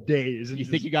grip for days. And You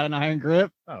think you got an iron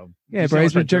grip? Oh, Yeah, you bro. see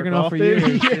He's how much I been jerking jerk off for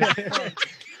years. Yeah.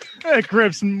 That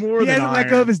grip's more He than hasn't let iron.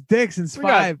 go of his dick since we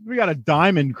 5. got a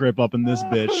diamond grip up in this Oh,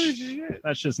 bitch. shit.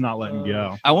 That's just not letting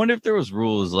go. I wonder if there was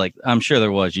rules. Like, I'm sure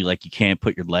there was. You can't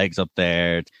put your legs up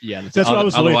there. Yeah, That's what I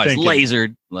was literally Otherwise, thinking.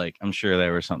 lasered. Like, I'm sure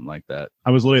there was something like that. I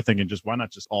was literally thinking, just why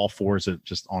not just all fours it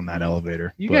just on that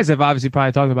elevator? You But guys have obviously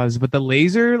probably talked about this, but the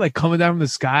laser like coming down from the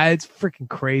sky, it's freaking it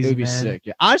crazy, would be man. sick.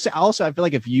 Yeah. Honestly, also, I feel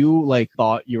like if you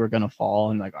thought you were gonna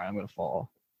fall and like, all right, I'm gonna fall,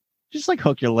 just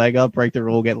hook your leg up, break the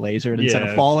rule, get lasered instead Yeah.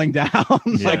 of falling down.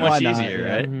 Yeah. Much why not? easier,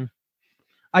 right? Mhm.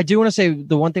 I do want to say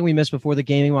the one thing we missed before the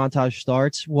gaming montage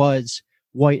starts was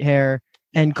Whitehair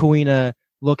and Kuina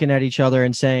looking at each other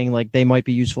and saying like they might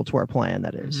be useful to our plan.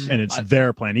 That is. and it's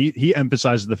their plan. He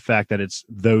emphasizes the fact that it's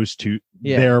those two,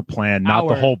 Yeah. their plan, not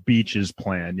the Our- whole beach's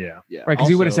plan. Yeah. Yeah. Right, because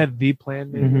he would have Also, said the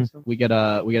plan. Maybe, or Mhm. something. we get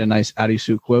a nice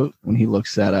Arisu quote when he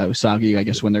looks at Usagi. I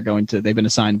guess when they've been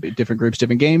assigned different groups,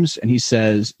 different games, and he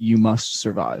says, "You must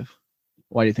survive."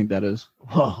 Why do you think that is?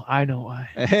 Whoa, I know why.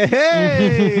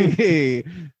 Hey,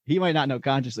 he might not know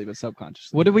consciously, but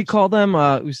subconsciously. What did we call them?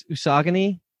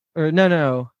 Usagani? Or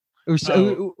no. Oh.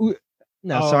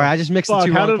 Sorry, I just mixed the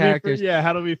two how wrong did characters.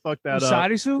 how did we fuck that up?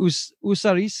 Usarisu?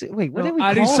 Usarisi. Wait, what did we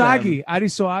call Arisagi.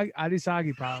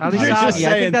 Arisagi, probably. You're just Arisagi. I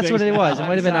saying think that's what things it was. It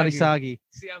might have been Arisagi. Arisagi.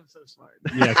 See, I'm so smart.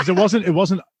 Yeah, because it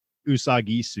wasn't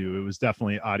Usagisu. It was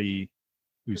definitely Adi.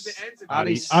 Because it ends in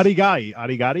Arigai.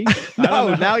 Arigati?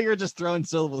 No, now you're just throwing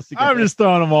syllables together. I'm just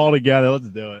throwing them all together. Let's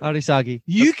do it. Arisagi.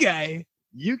 You guy.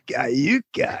 You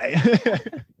guy.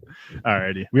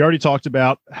 Alrighty. We already talked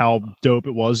about how dope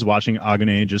it was watching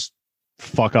Agane just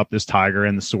fuck up this tiger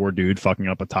and the sword dude fucking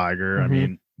up a tiger. I Mhm.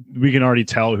 mean, we can already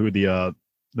tell who the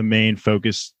main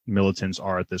focus militants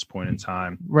are at this point in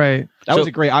time. Right. That was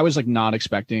a great. I was not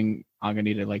expecting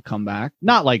Agani to come back,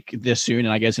 not this soon, and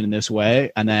I guess in this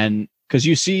way. And then because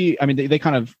you see, I mean, they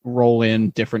kind of roll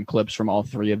in different clips from all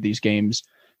 3 of these games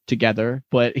together,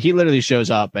 but he literally shows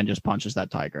up and just punches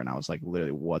that tiger, and I was like,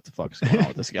 literally, what the fuck is going on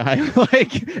with this guy?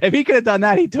 If he could have done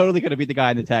that, he totally could have beat the guy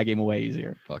in the tag game way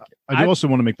easier. Fuck it. I do also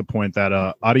want to make the point that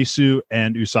Arisu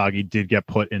and Usagi did get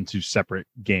put into separate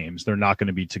games. They're not going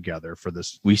to be together for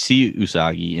this. We see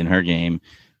Usagi in her game,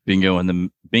 Bingo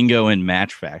in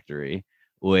Match Factory,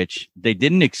 which they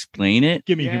didn't explain it.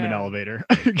 Give me Yeah. human elevator.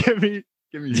 Give me.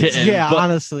 Yeah, But-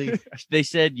 honestly. They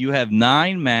said you have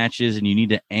 9 matches and you need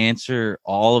to answer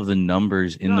all of the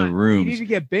numbers in the You rooms. need to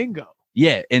get bingo.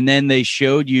 Yeah, and then they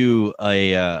showed you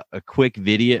a quick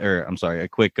video, or I'm sorry, a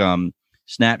quick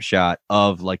snapshot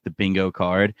of the bingo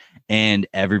card and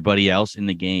everybody else in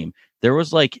the game. There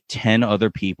was 10 other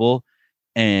people,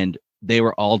 and they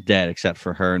were all dead except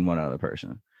for her and one other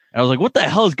person. I was like, what the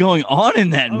hell is going on in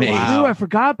that Oh, maze? dude, I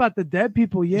forgot about the dead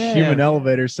people. Yeah. Human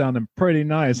elevator sounding pretty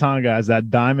nice, huh, guys? That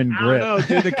diamond I don't grip. know,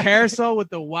 dude. The carousel with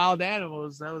the wild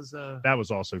animals. That was That was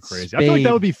also crazy. I feel like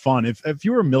that would be fun if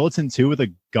you were a militant too with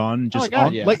a gun, just God,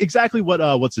 on yeah. exactly what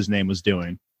what's his name was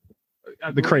doing.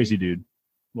 The crazy dude.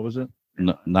 What was it?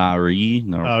 Nari?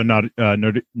 No. Oh, not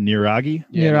Niragi.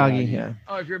 Niragi, yeah.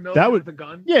 Oh, if you're a That military would- with a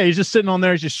gun. Yeah, he's just sitting on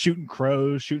there, he's just shooting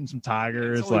crows, shooting some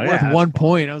tigers. It's only Like worth 1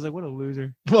 point. I was like, what a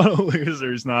loser. what a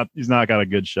loser. He's not got a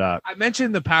good shot. I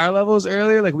mentioned the power levels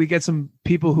earlier. We get some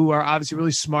people who are obviously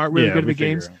really smart, really good at we the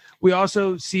games. figure it. We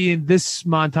also see in this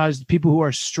montage people who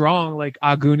are strong, like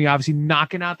Aguni, obviously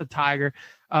knocking out the tiger.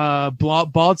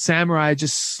 Bald Samurai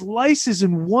just slices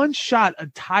in one shot a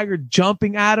tiger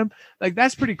jumping at him. Like,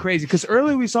 that's pretty crazy. Because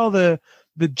earlier we saw the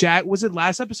jack, was it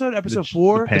last episode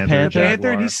 4? The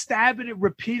Panther, and he's stabbing it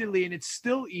repeatedly, and it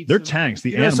still eats. They're him. tanks.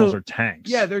 The You know, animals so- are tanks.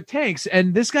 Yeah, they're tanks,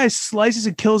 and this guy slices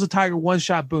and kills a tiger, one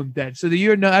shot, boom, dead. So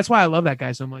that's why I love that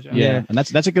guy so much. Yeah, and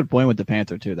that's a good point with the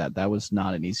panther too. That was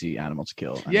not an easy animal to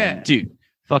kill. Yeah. Dude,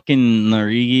 fucking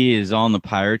Narigi is on the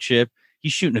pirate ship.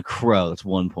 He's shooting a crow. That's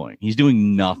 1 point. He's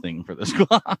doing nothing for the squad.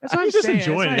 That's what I'm He's just saying.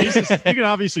 enjoying it. You can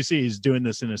obviously see he's doing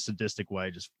this in a sadistic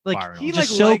way, just Like, firing. he on Just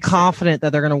like so likes it. confident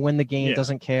that they're gonna win the game, Yeah,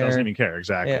 doesn't care. doesn't even care.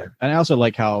 Exactly. Yeah. And I also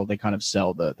like how they kind of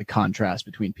sell the contrast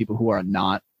between people who are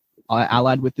not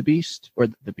allied with the beast or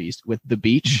the beast with the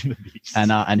beach, The beast.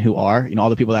 and who are, all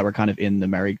the people that were kind of in the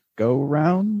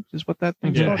merry-go-round is what that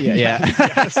thing's Yeah. called. Yeah.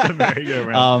 Yes, the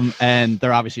merry-go-round. And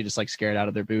they're obviously just like scared out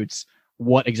of their boots.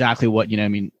 What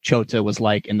Chota was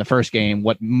like in the first game,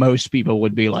 what most people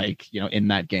would be like, in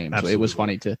that game. So it was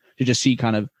funny to just see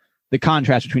kind of the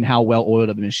contrast between how well oiled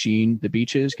of a machine the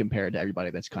beach is compared to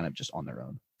everybody that's kind of just on their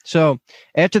own. So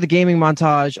after the gaming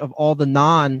montage of all the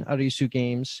non-Arisu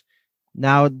games,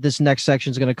 now this next section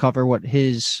is going to cover what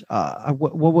his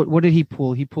what did he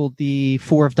pull? He pulled the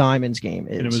 4 of Diamonds game.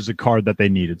 And it was a card that they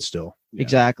needed still.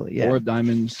 exactly, yeah, 4 of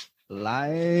Diamonds,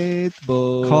 light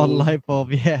bulb. called Light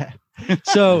Bulb, yeah.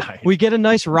 So Nice. we get a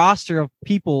nice roster of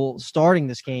people starting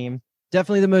this game.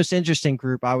 Definitely the most interesting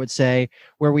group, I would say,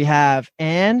 where we have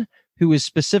Anne, who is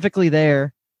specifically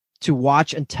there to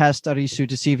watch and test Arisu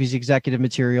to see if he's executive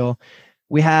material.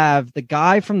 We have the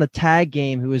guy from the tag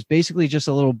game who is basically just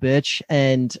a little bitch,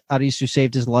 and Arisu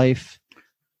saved his life.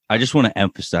 I just want to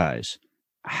emphasize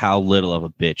how little of a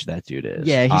bitch that dude is.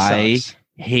 Yeah, he sucks.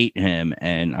 hate him,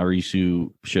 and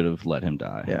Arisu should have let him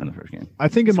die Yeah. in the first game. I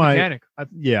think It's mechanic.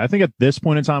 I think at this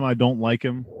point in time, I don't like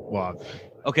him. Well,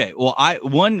 Okay, well,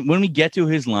 when we get to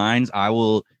his lines, I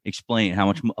will explain how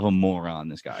much of a moron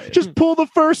this guy is. just pull the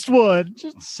first one.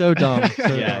 Just So dumb. So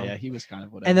dumb. Yeah, he was kind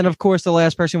of whatever. And then, of course, the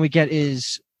last person we get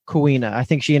is Kuina. I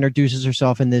think she introduces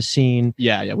herself in this scene.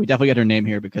 yeah, we definitely get her name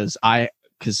here because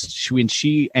when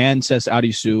Anne says to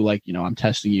Arisu, like, I'm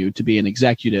testing you to be an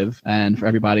executive, and for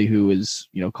everybody who is,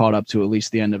 caught up to at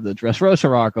least the end of the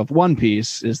Dressrosa arc of One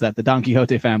Piece, is that the Don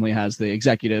Quixote family has the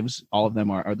executives. All of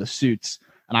them are the suits.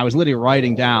 And I was literally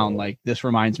writing down, like, this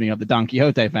reminds me of the Don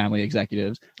Quixote family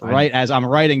executives. Right as I'm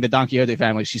writing the Don Quixote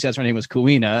family, she says her name was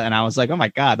Kuina, and I was like, oh my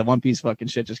God, the One Piece fucking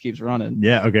shit just keeps running.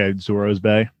 yeah. Okay. Zoro's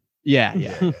Bay.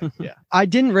 Yeah. I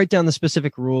didn't write down the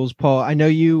specific rules, Paul. I know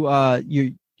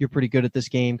you're pretty good at this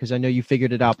game because I know you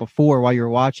figured it out before while you were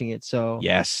watching it. So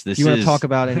Yes, this you want is. to talk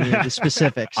about any of the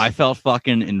specifics? I felt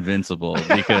fucking invincible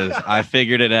because I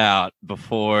figured it out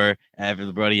before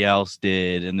everybody else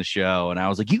did in the show, and I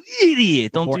was like, "You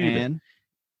idiot! Don't Or do Anne.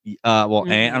 that." Well,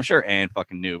 Anne, I'm sure Anne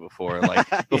fucking knew before,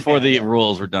 before the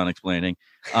rules were done explaining.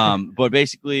 But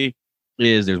basically,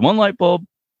 there's one light bulb,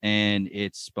 and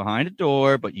it's behind a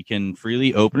door, but you can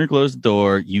freely open or close the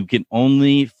door. You can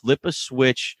only flip a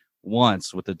switch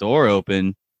once with the door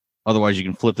open. Otherwise, you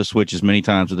can flip the switch as many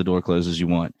times with the door closed as you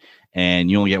want.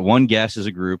 And you only get one guess as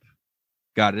a group.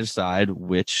 Got to decide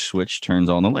which switch turns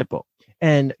on the light bulb.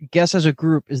 And guess as a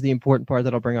group is the important part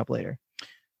that I'll bring up later.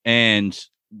 And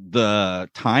the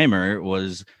timer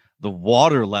was the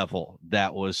water level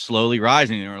that was slowly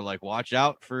rising. They were like, watch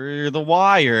out for the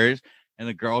wires. And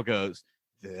the girl goes,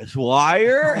 this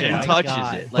wire, Oh and my touches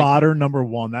God. it. Like Fodder number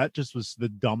 1. That just was the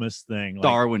dumbest thing. Like,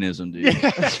 Darwinism, dude.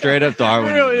 Straight up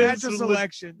Darwinism. Really, That's a it's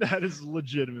selection. That is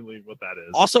legitimately what that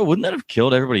is. Also, wouldn't that have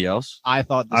killed everybody else? I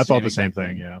thought the same exact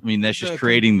thing. Yeah. I mean, that's just The-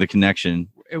 creating the connection.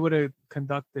 It would have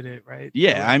conducted it, right?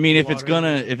 Yeah, I mean, if Water.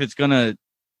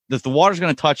 the water's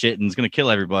gonna touch it and it's gonna kill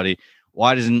everybody,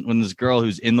 why doesn't when this girl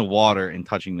who's in the water and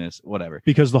touching this, whatever?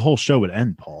 Because the whole show would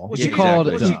end, Paul. Well, Yeah, she called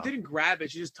Well, it- she didn't grab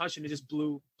it. She just touched it. And it just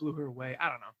blew her away. I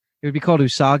don't know. It would be called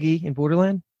Usagi in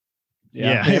Borderland.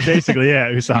 Yeah, basically, yeah.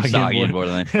 Usagi, Usagi and in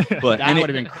Borderland. But That and would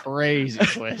it- have been crazy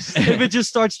twist. If it just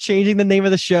starts changing the name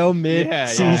of the show mid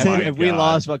season. Oh my If we God.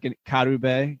 lost fucking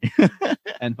Karube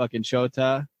and fucking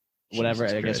Shota, whatever,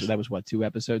 Jesus I guess Christ. that was 2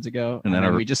 episodes ago, And then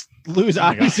then our- we just lose Oh my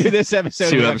God. obviously this episode.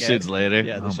 two Okay. episodes later.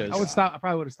 Yeah, the Oh my show's I would stop. I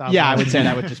probably would have stopped. Yeah, I would say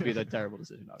that would just be the terrible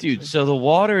decision. Dude, obviously. so the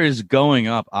water is going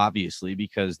up, obviously,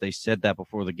 because they said that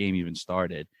before the game even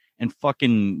started. And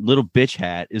fucking little bitch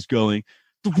hat is going,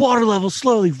 the water level's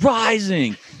slowly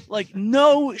rising. Like,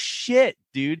 no shit,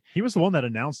 dude. He was the one that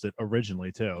announced it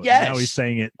originally too. And Yes. now he's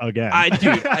saying it again.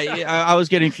 I was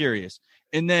getting furious.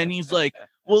 And then he's like,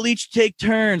 we'll each take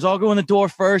turns. I'll go in the door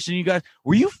first. And you guys,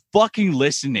 were you fucking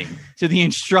listening to the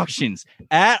instructions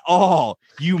at all?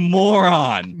 You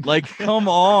moron. Like, come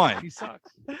on. He sucks.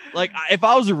 Like, if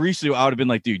I was a Risu, I would have been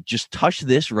like, dude, just touch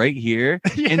this right here,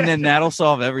 and then that'll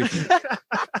solve everything.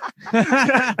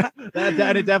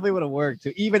 that it definitely would have worked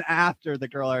too, even after the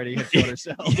girl already had showed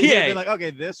herself. Yeah. Be like,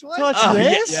 okay, this one. Touch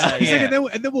this? Yeah, He's yeah.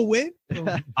 like, and then we'll win. Oh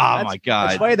my It's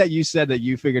god. funny that you said that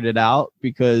you figured it out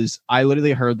because I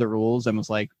literally heard the rules and was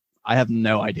like, I have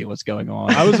no idea what's going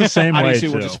on. I was the same way Obviously,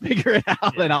 too. we'll just figure it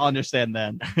out and I'll understand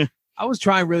then. I was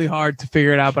trying really hard to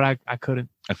figure it out, but I couldn't.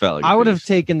 I felt like I would have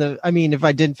taken if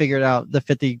I didn't figure it out, the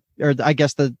 50 or I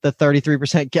guess the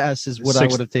 33% guess is what I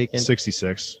would have taken.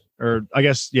 66. Or I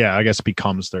guess it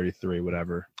becomes 33,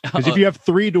 whatever. Because if you have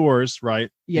 3 doors, right?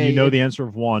 Yeah, and you know yeah. the answer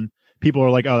of one, people are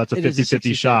like, oh, that's a It is a 50-50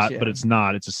 66, shot, yeah. but it's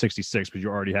not. It's a 66 because you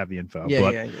already have the info. Yeah,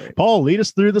 but yeah, you're right. Paul, lead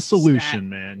us through the solution,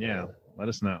 man. Yeah. Let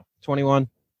us know. 21.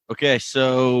 Okay,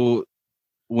 so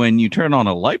when you turn on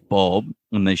a light bulb,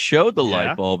 when they showed the Yeah.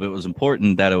 light bulb, it was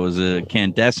important that it was a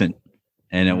incandescent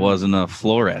and it wasn't a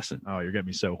fluorescent Oh, you're getting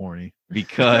me so horny.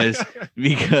 because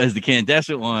the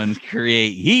incandescent ones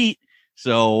create heat.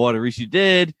 So what Arisu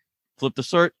did, flip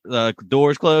the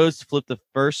doors closed, flip the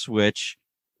first switch,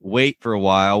 wait for a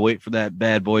while, wait for that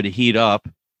bad boy to heat up,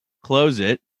 close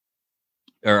it,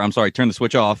 or I'm sorry, turn the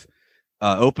switch off,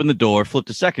 open the door, flip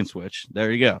the second switch.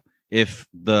 There you go. If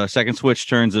the second switch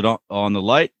turns it on the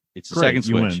light, it's the second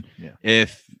you switch. win. Yeah.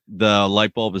 If the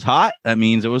light bulb is hot, that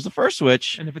means it was the first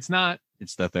switch. And if it's not,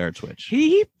 It's the third switch.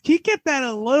 he kept that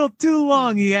a little too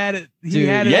long. He had it. Dude,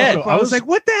 yeah. I was like,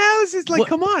 what the hell is this? Like, What-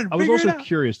 come on. I was figure it also out.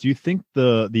 curious. Do you think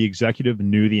the executive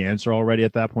knew the answer already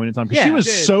at that point in time? Because Yeah, she was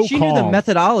she did. so She calm. knew the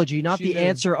methodology, not She the knew.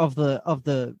 answer of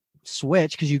the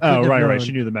switch, because you couldn't Oh, have right. known.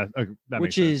 She knew the method.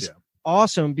 Which is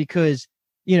awesome because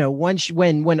when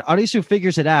Arisu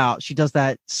figures it out, she does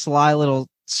that sly little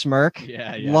smirk.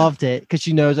 Yeah, Loved it because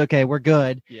she knows, okay, we're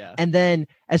good. Yeah. And then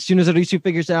as soon as Arisu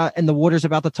figures it out and the water's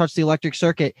about to touch the electric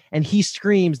circuit and he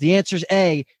screams, the answer's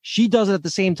A, she does it at the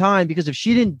same time because if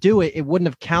she didn't do it, it wouldn't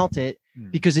have counted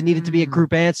because it needed to be a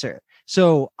group answer.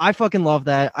 So I fucking love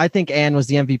that. I think Anne was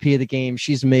the MVP of the game.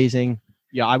 She's amazing.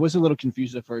 Yeah, I was a little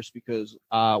confused at first because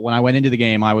when I went into the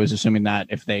game, I was assuming that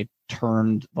if they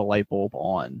turned the light bulb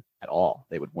on at all,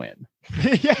 they would win.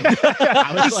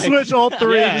 I was like- switch all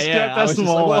 3. Just I test was them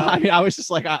just like, all well, out. I mean, I was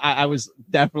just like, I was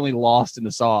definitely lost in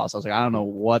the sauce. I was like, I don't know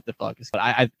what the fuck is. But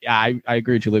I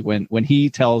agree with you, Luke. When he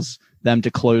tells them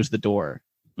to close the door,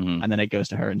 Mhm. and then it goes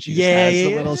to her, and she Yeah, just has the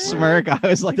yeah, little yeah. smirk. I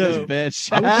was like, Dude. this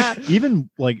bitch. I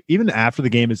was even after the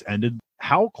game has ended,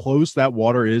 how close that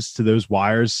water is to those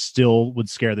wires still would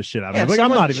scare the shit out of Yeah, me. if Like I'm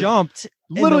someone not even jumped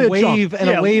literally and a a jump. wave and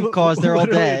Yeah, a wave caused, they're all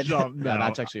literally a dead. jump. No, No,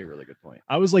 that's actually a really good point.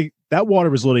 I was like, that water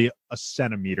was literally a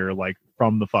centimeter like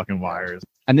from the fucking wires.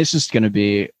 And this is going to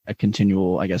be a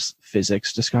continual, I guess,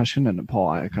 physics discussion. And Paul,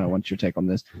 I kind of want your take on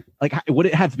this. Like, would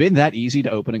it have been that easy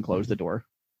to open and close the door?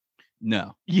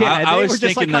 No. Yeah, I they was were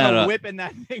just thinking like kind that of whipping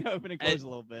that thing open and close a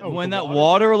little bit. when the that water-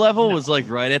 water level No. was like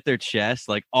right at their chest,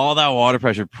 like all that water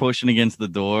pressure pushing against the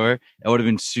door, it would have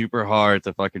been super hard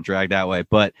to fucking drag that way.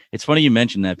 But it's funny you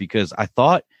mentioned that because I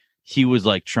thought he was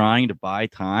like trying to buy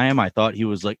time. I thought he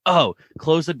was like, oh,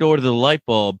 close the door to the light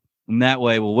bulb. And that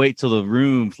way we'll wait till the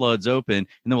room floods open and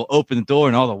then we'll open the door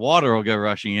and all the water will go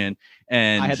rushing in.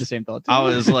 And I had the same thought too. I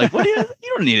was like, what do you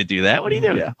don't need to do that. What are you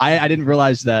doing? Yeah. I didn't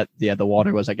realize that the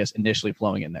water was, I guess, initially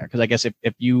flowing in there. Because I guess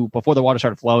if you before the water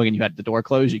started flowing and you had the door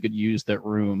closed, you could use the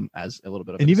room as a little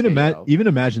bit of And an even escape valve. even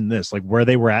imagine this, like where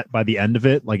they were at by the end of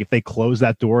it. Like if they close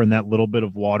that door and that little bit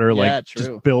of water, Yeah, like true.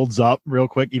 just builds up real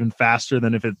quick, even faster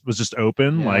than if it was just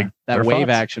open. Yeah, Like that they're wave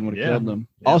fucked. action would have Yeah. killed them.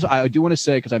 Yeah. Also, I do want to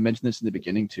say, because I mentioned this in the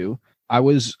beginning too, I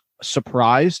was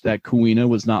surprised that Kuina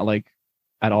was not like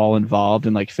at all involved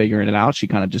in like figuring it out. She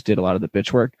kind of just did a lot of the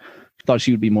bitch work. Thought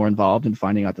she would be more involved in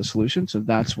finding out the solution. So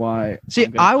that's why. See,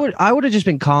 I'm gonna- I would have just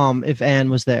been calm if Anne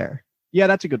was there. Yeah,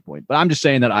 that's a good point. But I'm just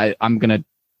saying that I'm gonna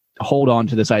hold on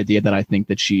to this idea that I think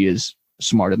that she is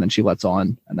smarter than she lets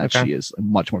on, and that Okay. she is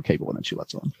much more capable than she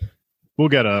lets on.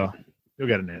 You'll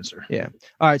get an answer.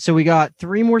 All right, so we got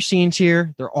 3 more scenes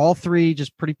here. They're all 3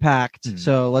 just pretty packed. Hmm.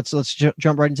 So let's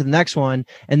jump right into the next one.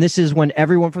 And this is when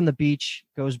everyone from the beach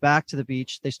goes back to the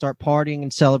beach. They start partying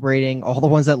and celebrating. All the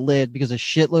ones that lived because a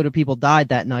shitload of people died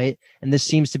that night. And this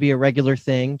seems to be a regular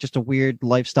thing, just a weird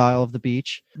lifestyle of the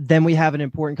beach. Then we have an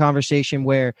important conversation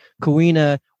where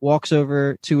Kuina walks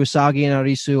over to Usagi and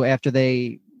Arisu after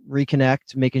they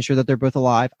reconnect, making sure that they're both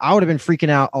alive. I would have been freaking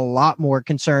out a lot more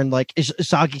concerned. Like, is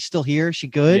Usagi still here? Is she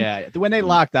good? Yeah, when they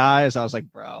locked eyes, I was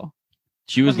like, bro.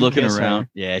 She was Let me looking kiss her. around.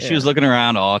 Yeah, she Yeah. was looking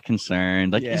around all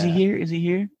concerned. Like, is he Yeah. here? Is he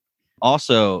here?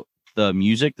 Also, the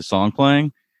music, the song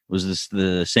playing was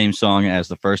the same song as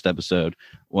the first episode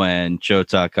when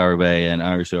Chota, Karube, and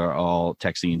Arisu are all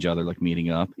texting each other, like meeting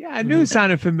up. Yeah, I knew it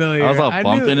sounded familiar. I was all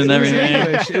bumping and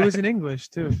everything. It was in English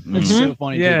too. It's so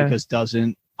funny Yeah. too, because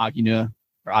doesn't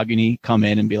Aguni come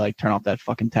in and be like, turn off that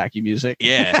fucking tacky music?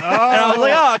 Yeah. And I was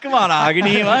like, oh, come on,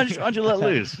 Agni. Why don't you let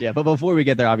loose? Yeah, but before we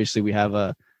get there, obviously we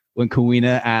have when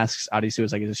Kuina asks Adisu,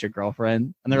 is like, is this your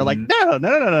girlfriend? And they're like, no.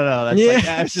 That's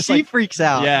it's just she like freaks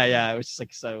out. Yeah. It was just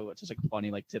like it's just like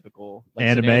funny, like typical like,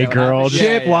 Anime scenario. girl,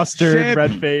 Yeah. flustered, Ship.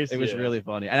 red face. It was really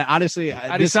funny. And honestly, this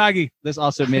Arisagi.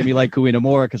 also made me like Kuina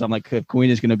more because I'm like, if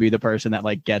Kuina's gonna be the person that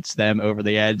like gets them over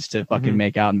the edge to fucking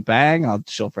make out and bang,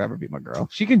 she'll forever be my girl.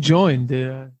 She can join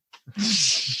the.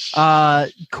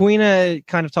 Kuina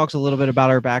kind of talks a little bit about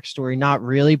her backstory, not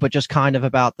really, but just kind of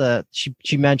about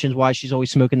she mentions why she's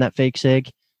always smoking that fake cig.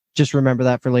 Just remember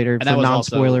that for later, And for that was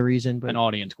non-spoiler also reason. But An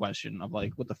audience question of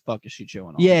like, what the fuck is she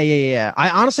chewing on? yeah. I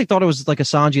honestly thought it was like a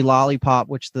Sanji lollipop,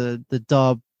 which the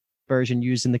dub version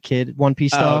used in the Kid One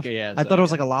Piece stuff. Okay, yeah. I thought it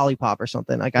was like a lollipop or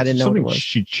something. Like I didn't know what it something was.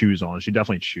 she chews on. She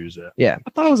definitely chews it. Yeah. I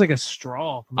thought it was like a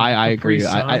straw. from I Capri agree.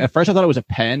 Sun. At first I thought it was a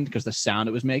pen because the sound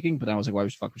it was making, but then I was like, why the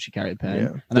fuck would she carry a pen? Yeah.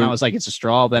 And then I was like, it's a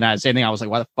straw. But then same thing. I was like,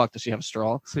 why the fuck does she have a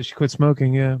straw? So she quit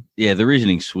smoking. Yeah. Yeah, the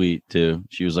reasoning's sweet too.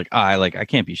 She was like, I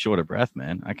can't be short of breath,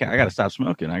 man. I gotta stop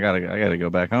smoking. I gotta go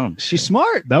back home. She's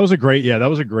smart. That was a great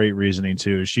reasoning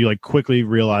too. She like quickly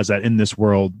realized that in this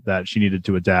world that she needed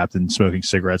to adapt, and smoking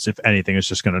cigarettes, if anything, is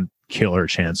just going to kill her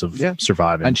chance of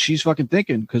surviving. And she's fucking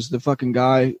thinking because the fucking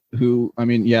guy who, I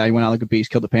mean, yeah, he went out like a beast,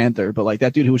 killed a panther, but like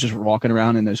that dude who was just walking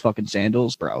around in those fucking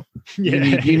sandals, bro. You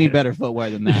need better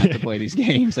footwear than that to play these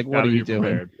games. Like, what Gotta are be you doing?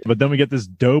 prepared. But then we get this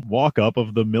dope walk up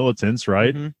of the militants,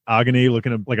 right? Mhm. Agni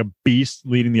looking like a beast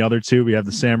leading the other two. We have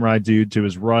the samurai dude to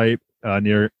his right,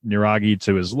 Niragi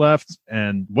to his left,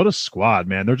 and what a squad,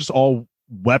 man! They're just all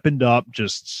weaponed up,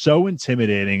 just so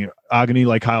intimidating. Agni,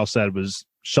 like Kyle said, was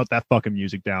shut that fucking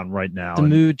music down right now. The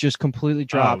mood just completely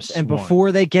drops. And swung.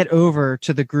 before they get over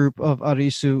to the group of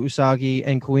Arisu, Usagi,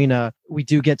 and Kuina, we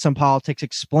do get some politics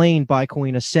explained by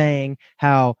Kuina saying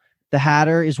how the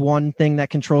Hatter is one thing that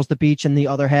controls the beach, and the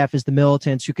other half is the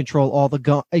militants who control all the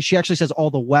gun. She actually says all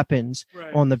the weapons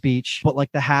on the beach, but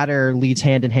like the Hatter leads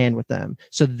hand in hand with them.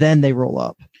 So then they roll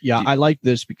up. Yeah, I like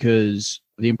this because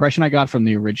the impression I got from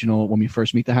the original when we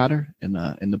first meet the Hatter in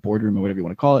the boardroom or whatever you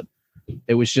want to call it,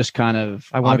 it was just kind of,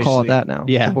 I want to call it that now.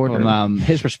 Yeah, The boardroom. from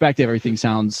his perspective, everything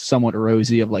sounds somewhat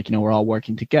rosy of like, we're all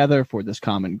working together for this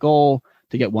common goal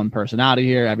to get one person out of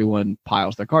here. Everyone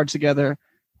piles their cards together.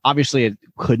 Obviously, it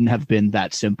couldn't have been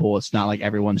that simple. It's not like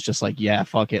everyone's just like, yeah,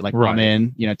 fuck it. Like, I'm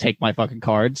in, take my fucking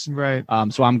cards. Right.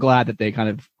 So I'm glad that they kind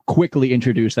of quickly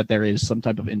introduced that there is some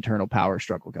type of internal power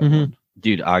struggle going on.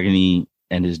 Dude, Agni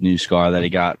and his new scar that he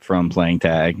got from playing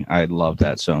tag. I love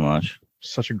that so much.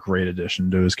 Such a great addition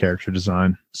to his character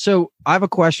design. So I have a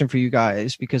question for you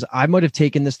guys, because I might have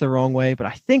taken this the wrong way, but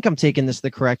I think I'm taking this the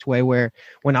correct way, where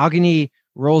when Agni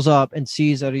rolls up and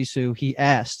sees Arisu, he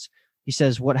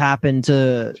says, what happened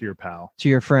to your pal, to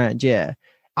your friend? Yeah.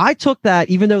 I took that,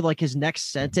 even though like his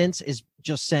next sentence is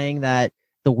just saying that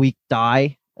the weak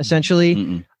die, essentially.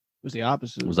 Mm-mm. It was the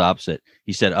opposite. It was opposite.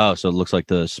 He said, "Oh, so it looks like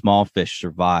the small fish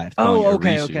survived." Oh, calling her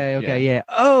okay, Risu. yeah.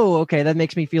 Oh, okay. That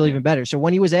makes me feel even better. So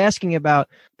when he was asking about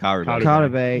Karube.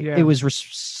 Karube, Yeah. it was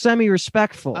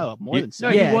semi-respectful. Oh, more than No, so.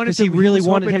 Yeah, because he really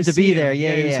wanted him to be see there. him.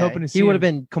 Yeah, he was hoping to see He would have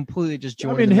him. been completely just I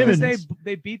joined. mean, the him and- militants.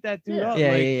 They beat that dude up.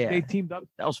 Yeah, like, yeah. They teamed up.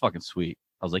 That was fucking sweet.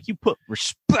 I was like, you put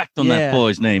respect on Yeah. that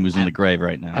boy's name who's in the grave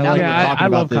right now. And now that Yeah, we're talking I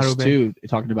about love this Karube. too,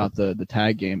 talking about the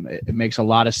tag game, it makes a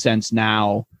lot of sense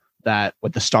now that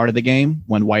at the start of the game,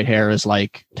 when Whitehair is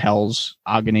like tells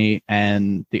Agni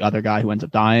and the other guy who ends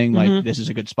up dying, like, Mhm. this is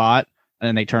a good spot. And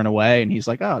then they turn away and he's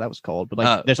like, oh, that was cold. But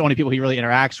like, there's only people he really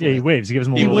interacts Yeah, with. he waves. He gives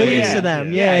him a He little waves wave. to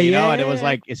them. Yeah, you know, and it yeah. was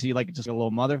like, is he like just a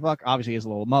little motherfucker? Obviously, he's a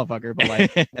little motherfucker, but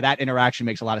like that interaction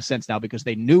makes a lot of sense now because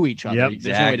they knew each other. Yep,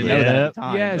 There's no way to know exactly. that at Yep. the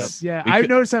time. Yes, So yeah. we I could-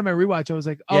 noticed that in my rewatch. I was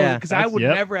like, oh, Yeah, because I that's- would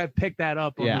yep. never have picked that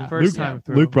up on Yeah. the first Luke, time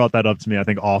through. Luke brought that up to me, I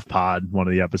think, off pod, one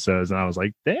of the episodes, and I was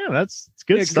like, damn, it's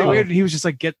good Yeah, 'cause stuff. weird, he was just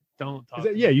like, don't talk.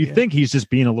 Yeah, you think he's just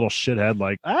being a little shithead,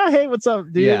 like, hey, what's up,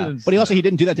 dude? Yeah, And- but he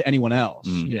didn't do that to anyone else.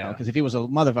 Mm. You know, because if he was a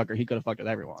motherfucker, he could have fucked with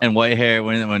everyone. And Whitehair,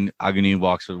 when Agni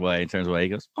walks away and turns away, he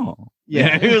goes, "Oh,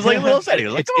 Yeah. he was like a little upset. He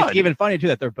was like, it's, "Come it's on." even funny too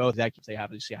that they're both executives. They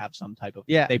obviously have some type of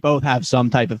Yeah. They both have some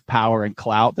type of power and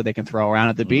clout that they can throw around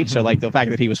at the beach. So like the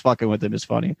fact that he was fucking with them is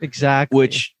funny. Exactly.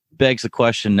 Which begs the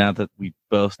question: now that we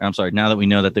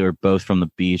know that they were both from the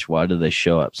beach, why do they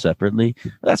show up separately?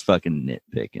 That's fucking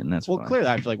nitpicking. That's Well, fine. clearly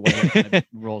I feel like Wade kind of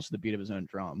rolls to the beat of his own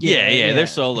drum. Yeah, Yeah. they're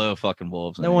solo fucking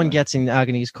wolves. no one anyway. gets in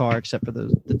Agni's car except for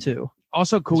the two.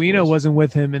 Also, Kuina wasn't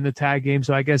with him in the tag game,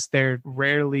 so I guess they're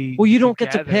rarely. Well, you don't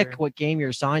get to together. pick what game you're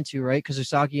assigned to, right? Because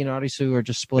Usagi and Arisu are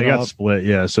just split They got up. split,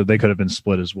 yeah. So they could have been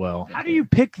split as well. How do you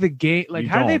pick the game? Like, You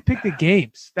how do they don't. pick the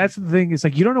games? That's the thing. It's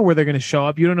like you don't know where they're going to show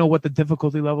up. You don't know what the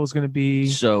difficulty level is going to be.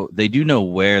 So they do know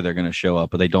where they're going to show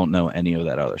up, but they don't know any of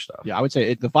that other stuff. Yeah, I would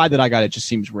say the vibe that I got, it just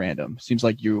seems random. Seems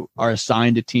like you are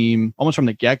assigned a team almost from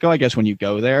the get-go, I guess, when you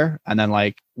go there. And then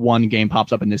like one game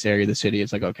pops up in this area of the city.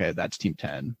 It's like, okay, that's team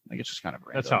 10. Like it's just kind of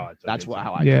random. That's how I took That's it, what too.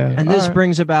 how I Yeah. took it. And this Alright.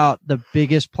 brings about the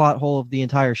biggest plot hole of the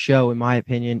entire show, in my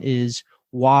opinion, is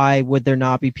why would there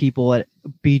not be people at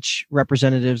beach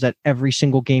representatives at every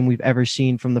single game we've ever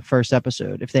seen from the first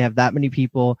episode? If they have that many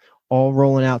people all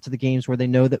rolling out to the games where they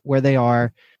know that where they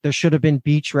are, there should have been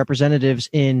beach representatives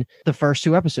in the first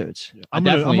 2 episodes. I'm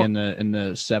definitely in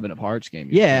the 7 of Hearts game.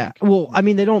 Yeah. Well, I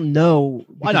mean, they don't know.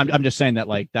 Well, I'm just saying that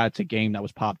like that's a game that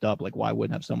was popped up. Like, why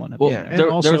wouldn't have someone? Have Well, been there? And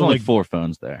there also, was only like- 4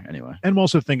 phones there anyway. And I'm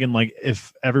also thinking, like,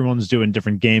 if everyone's doing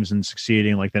different games and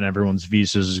succeeding, like, then everyone's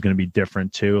visas is going to be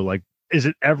different too. Like, is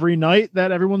it every night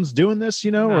that everyone's doing this,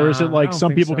 or is it Nah, I like don't some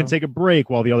think people so. can take a break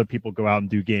while the other people go out and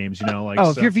do games, like,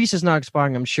 Oh, so- if your visa's not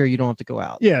expiring, I'm sure you don't have to go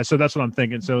out. yeah, so that's what I'm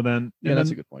thinking. So then, Yeah, and that's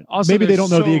a then good point. Also, maybe they there's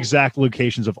don't know the so- exact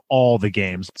locations of all the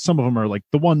games. Some of them are like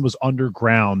the one was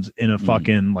underground in a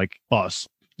fucking like bus.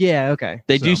 Yeah. Okay.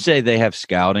 They do So- say they have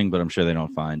scouting, but I'm sure they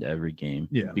don't find every game.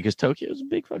 Yeah. Because Tokyo is a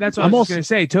big fucking. That's what I'm I was also- going to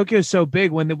say. Tokyo is so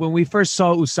big. When we first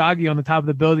saw Usagi on the top of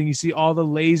the building, you see all the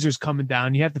lasers coming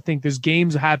down. You have to think there's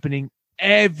games happening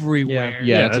everywhere.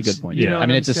 Yeah, that's a that's- good point. you Yeah, know I mean,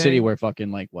 what it's I'm a city saying? where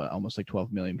fucking like what, almost like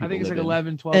 12 million people. I think it's live like in.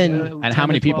 11, 12. And- And how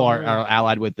many 10 to people 12 are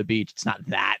allied with the beach? It's not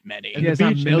that many. And Yeah, the it's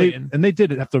not beach, million. and they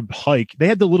did have to hike. They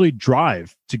had to literally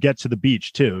drive to get to the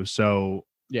beach too. So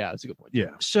Yeah, that's a good point.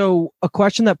 yeah, So a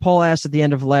question that Paul asked at the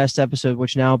end of last episode,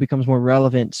 which now becomes more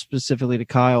relevant specifically to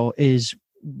Kyle, is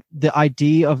the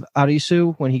ID of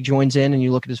Arisu when he joins in and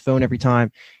you look at his phone every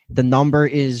time. The number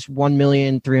is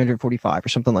 1,345,000 or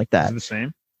something like is that. it the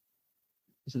same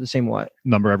Is it the same what?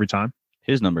 number every time?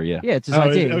 His number, yeah. Yeah, it's his Oh,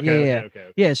 ID. okay.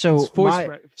 Yeah. So It's voice my-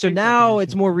 rec- so face now recognition.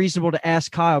 it's more reasonable to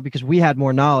ask Kyle because we had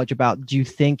more knowledge about. Do you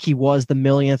think he was the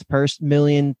millionth person,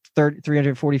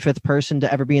 345th person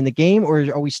to ever be in the game, or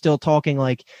are we still talking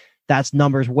like that's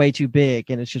numbers way too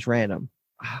big and it's just random?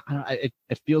 I don't,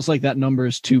 it feels like that number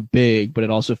is too big, but it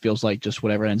also feels like just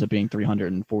whatever ends up being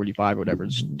 345 or whatever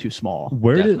is too small.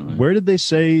 Definitely. Where did they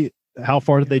say? How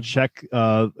far did they check?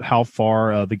 How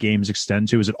far the games extend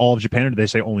to? Is it all of Japan, or did they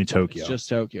say only Tokyo? It's just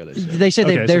Tokyo. They said. They said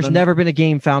Okay, that so there's then- never been a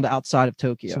game found outside of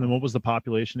Tokyo. So then, what was the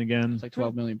population again? It's like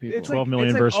 12 million people. It's 12 like, million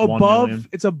it's like versus 1 above, million.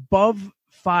 It's above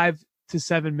 5 to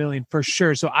 7 million for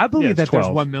sure. So I believe it's that there's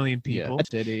 12. 1 million yeah, people.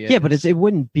 city, yeah, but it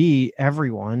wouldn't be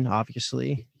everyone,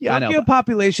 obviously. yeah, I know. Tokyo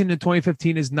population in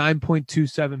 2015 is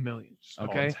 9.27 million. Oh,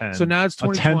 Okay, 10. so now it's A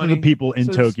 2020. tenth of the people in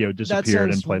So it's- Tokyo That disappeared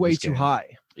and sounds played way this too game.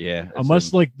 high. Yeah. it's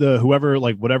Unless a-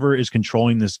 like whatever is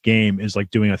controlling this game is like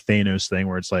doing a Thanos thing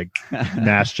where it's like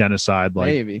mass genocide, like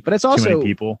Maybe, but it's too also many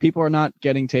people. people are not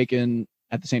getting taken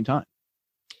at the same time.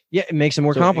 Yeah, it makes it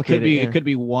more So complicated. It could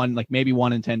be one, like maybe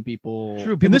 1 in 10 people.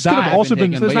 True, people this could have die. also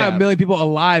been been So there's but not yeah. a million people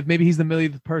alive. Maybe he's the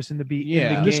millionth person to be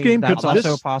Yeah. in the This game That's could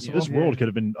also this, possible. this world could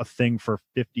have been a thing for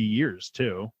 50 years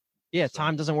too. Yeah,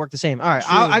 time doesn't work the same. All right,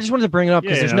 True. I just wanted to bring it up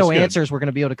because Yeah, there's yeah, no that's good. answers we're going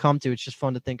to be able to come to. It's just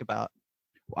fun to think about.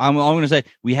 I'm going to say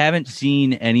we haven't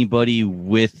seen anybody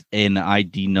with an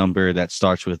ID number that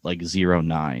starts with like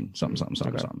 09 something.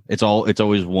 It's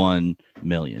always 1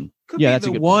 million. Could Yeah, be that's a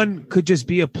the good one could just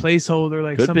be a placeholder.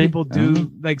 Like Could some be. people do, Uh-huh.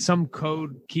 like some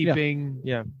code keeping.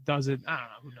 Yeah. does it? I don't know.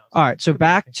 Who knows? All right, so Could be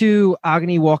back to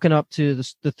Agni walking up to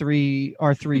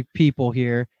our three people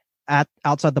here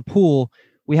outside the pool.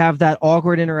 We have that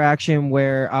awkward interaction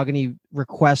where Agni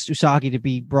requests Usagi to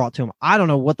be brought to him. I don't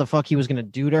know what the fuck he was going to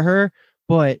do to her,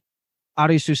 but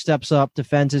Arisu steps up,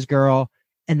 defends his girl,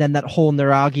 and then that whole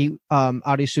Naragi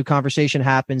Arisu conversation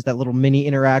happens, that little mini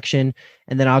interaction,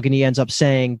 and then Agni ends up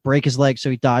saying, break his leg so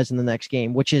he dies in the next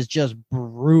game, which is just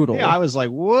brutal. Yeah, I was like,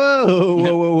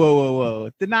 whoa.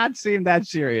 Did not seem that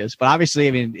serious. But obviously,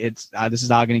 I mean, it's this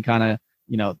is Agni kind of,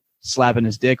 slapping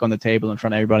his dick on the table in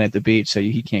front of everybody at the beach. So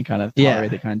he can't kind of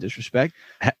tolerate the kind of disrespect.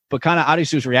 But kind of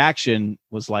Arisu's reaction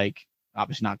was like,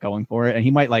 obviously not going for it. And he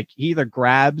he either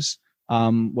grabs,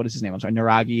 what is his name? I'm sorry,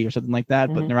 Naragi or something like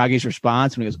that. But Naragi's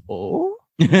response when he goes, oh,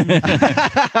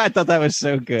 I thought that was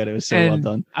so good. It was so well And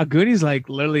done. Aguni's like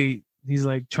literally, he's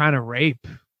like trying to rape.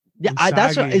 Yeah,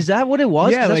 Usagi. is that what it was?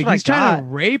 'Cause Yeah, that's like what he's I trying got. to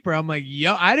rape her. I'm like,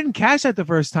 yo, I didn't catch that the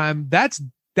first time. That's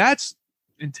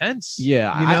intense.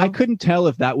 Yeah, you I know? couldn't tell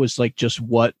if that was like just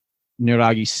what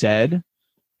Naragi said,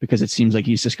 because it seems like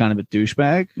he's just kind of a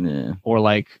douchebag, Yeah. or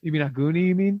like You mean Aguni?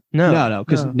 You mean? no,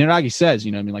 because No. Niragi says,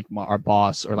 you know, what I mean, like our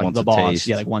boss or like Wants the a boss, taste.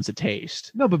 yeah, like wants a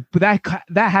taste. No, but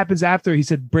that happens after he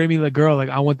said, "Bring me the girl." Like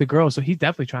I want the girl, so he's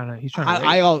definitely trying to. He's trying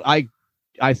to.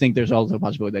 I think there's also a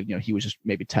possibility that, you know, he was just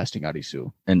maybe testing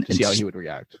Arisu And to see how he would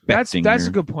react. That's expecting a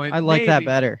her. good point. I like that Maybe.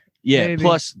 better. Yeah. Maybe.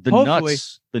 Plus the Hopefully.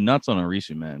 nuts on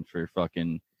Arisu, man, for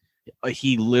fucking.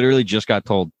 He literally just got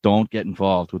told, "Don't get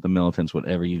involved with the militants,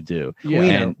 whatever you do."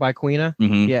 Queena, And- by Queena.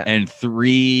 Mhm. Yeah. And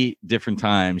 3 different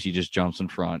times he just jumps in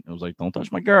front. It was like, "Don't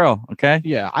touch my girl," okay?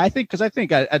 Yeah, I think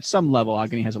at some level,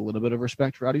 Agni has a little bit of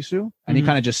respect for Arisu, and he Mhm.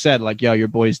 kind of just said like, "Yo, your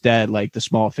boy's dead. Like the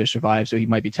small fish survived," so he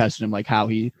might be testing him, like how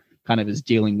he kind of is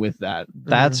dealing with that.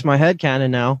 That's my headcanon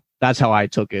now. That's how I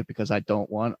took it, because I don't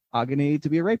want Agni to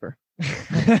be a raper.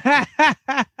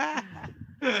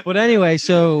 But anyway,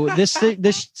 so this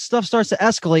stuff starts to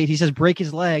escalate. He says break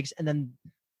his legs, and then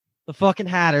the fucking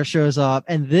Hatter shows up,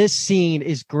 and this scene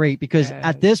is great because Yeah.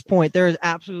 at this point there is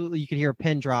absolutely, you could hear a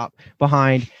pin drop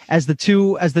behind as the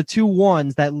two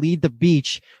ones that lead the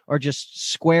beach are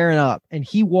just squaring up, and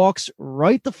he walks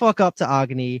right the fuck up to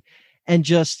Agni and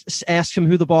just asks him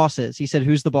who the boss is. He said,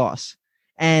 "Who's the boss?"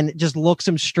 And just looks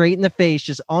him straight in the face,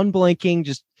 just unblinking,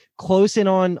 just close in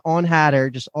on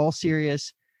Hatter, just all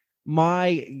serious.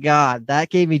 My God,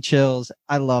 that gave me chills.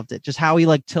 I loved it. Just how he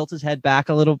like tilts his head back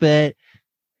a little bit.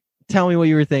 Tell me what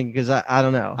you were thinking, because I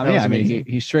don't know. I That mean, was I mean, amazing.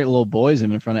 he straight little boys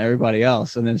him in front of everybody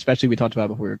else, and then especially we talked about it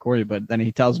before we recorded, but then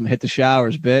he tells him hit the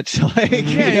showers, bitch. Like, Yeah,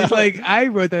 you know? it's like I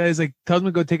wrote that as like tells him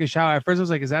to go take a shower. At first, I was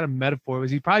like, "Is that a metaphor?"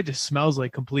 Was he probably just smells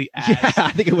like complete ass? Yeah,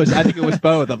 I think it was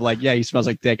both of like, yeah, he smells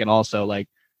like dick, and also like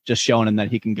just showing him that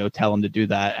he can go tell him to do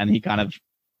that, and he kind of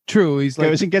True. He's like,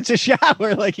 goes and gets a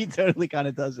shower. Like he totally kind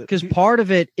of does it. Because part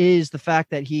of it is the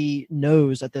fact that he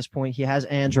knows at this point he has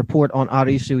Anne's report on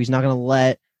Arisu. He's not going to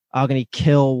let Agni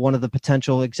kill one of the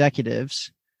potential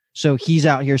executives. So he's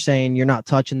out here saying, "You're not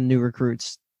touching the new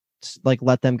recruits. Like,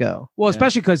 let them go." well, Yeah.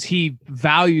 especially because he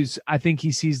values. I think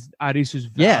he sees Arisu's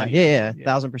Yeah, value. yeah,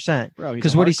 1,000%. Bro, he's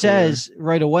Because a what he hardcore. says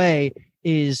right away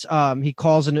is he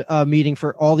calls a meeting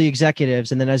for all the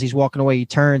executives, and then as he's walking away, he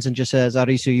turns and just says,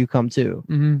 "Arisu, you come too,"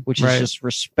 Mhm. which Right. is just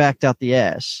respect out the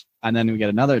ass. And then we get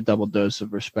another double dose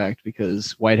of respect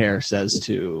because Whitehair says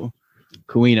to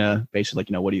Kuina, basically, like,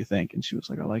 you know, what do you think? And she was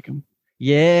like, I like him.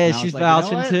 Yeah, And I she's was like, you know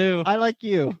vouching what? too. I like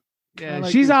you. Yeah, I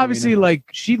like she's you, obviously Karina. like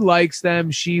she likes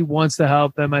them. She wants to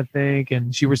help them, I think,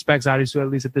 and she respects Arisu at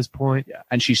least at this point. Yeah.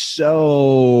 And she's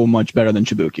so much better than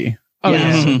Chibuki. Oh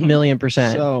Yes, yeah. yeah.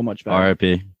 1,000,000%. So much better.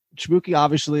 R.I.P. Chibuki,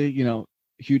 obviously, you know,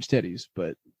 huge titties,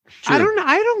 but I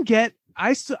don't get.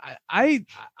 I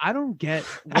don't get.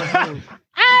 What her,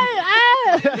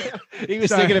 he was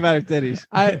Sorry. thinking about her titties.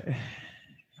 I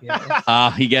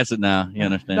He gets it now. You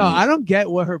understand? no, I don't get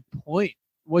what her point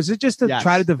was. It just to Yes,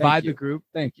 try to thank divide you. the group?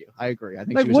 Thank you. I agree. I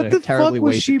think Like she was what a the terribly fuck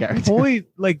was wasted she character. point?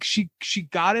 Like she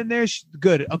got in there.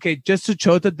 Good. Okay, just so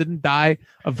Chota didn't die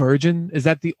a virgin. Is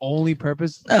that the only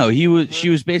purpose? No, she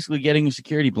was basically getting a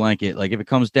security blanket. Like if it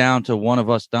comes down to one of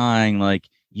us dying, like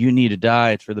you need to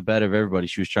die. It's for the better of everybody.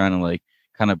 She was trying to like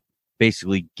kind of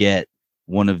basically get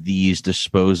one of these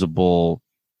disposable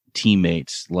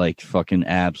teammates, like fucking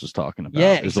Abs was talking about.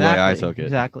 Yeah, is exactly. the way I took it.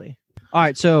 Exactly. All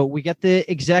right, so we get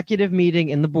the executive meeting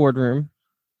in the boardroom.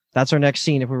 That's our next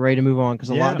scene if we're ready to move on, because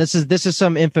a lot. This is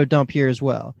some info dump here as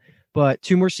well. But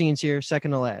 2 more scenes here,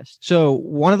 second to last. So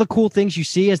one of the cool things you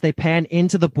see as they pan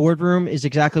into the boardroom is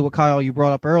exactly what Kyle you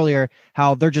brought up earlier,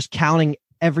 how they're just counting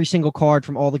every single card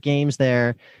from all the games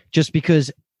there, just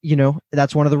because, you know,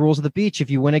 that's one of the rules of the beach. If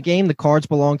you win a game, the cards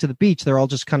belong to the beach. They're all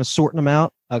just kind of sorting them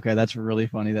out. Okay, that's really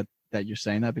funny that you're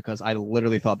saying that, because I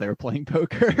literally thought they were playing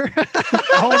poker.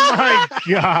 Oh my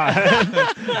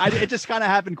God. It just kind of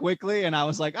happened quickly, and I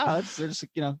was like, oh, they're just,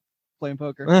 you know, playing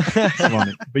poker. That's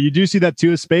funny. But you do see that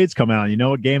 2 of spades come out. You know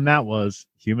what game that was?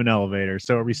 Human elevator.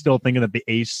 So are we still thinking that the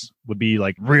ace would be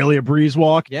like really a breeze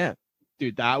walk? Yeah.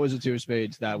 Dude, that was a 2 of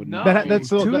spades. That would No, not. that's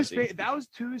be- so- two that's- spades. That was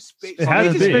 2 spades. It had to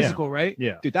Spades is be, yeah. physical, right?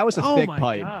 Yeah. Dude, that was a Oh thick my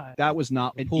pipe. God. That was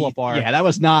not an Pull-up bar. Yeah, that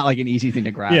was not like an easy thing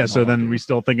to grab. Yeah. So then we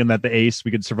still thinking that the ace,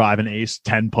 we could survive an ace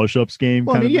 10 push-ups game.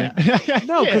 Well, I kind mean, of thing? yeah.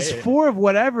 No, Yeah, because yeah. 4 of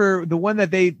whatever, the one that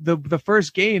the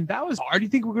first game, that was hard. Do you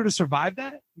think we're going to survive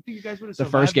that? You think you guys would have The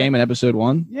survived first game in episode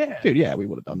 1. Yeah. Dude, yeah, we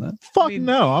would have done that. Fuck I mean-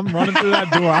 no. I'm running through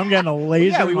that door. I'm getting a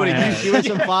laser. Yeah, we in would my have head. used you as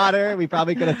some fodder. We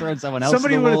probably could have thrown someone else.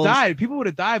 Somebody in the would have wolves. died. People would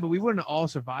have died, but we wouldn't all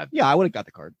survive. Yeah, I would have got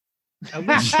the card. At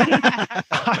least. I'm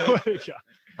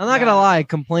not gonna lie. A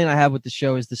complaint I have with the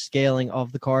show is the scaling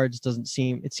of the cards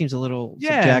it seems a little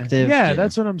Yeah, subjective. yeah,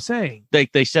 that's what I'm saying.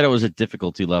 They said it was a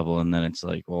difficulty level, and then it's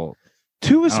like, well,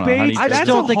 Two of I don't know, how do spades. you I That's just that's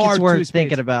don't a think hard it's two worth of spades.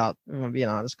 thinking about. I'm gonna be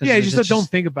honest. 'Cause Yeah, it's just don't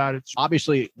think about it.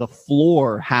 Obviously, the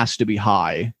floor has to be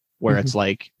high, where it's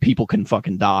like people can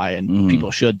fucking die and Mhm. people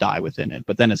should die within it.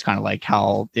 But then it's kind of like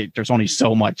there's only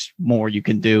so much more you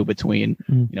can do between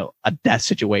a death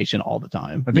situation all the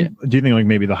time. I think. Do you think like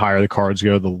maybe the higher the cards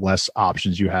go, the less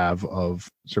options you have of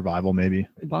survival? Maybe.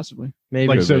 Possibly. maybe.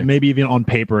 Like so, be. maybe even on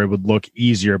paper it would look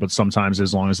easier, but sometimes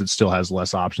as long as it still has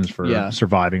less options for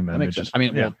surviving, That then makes it sense. just. I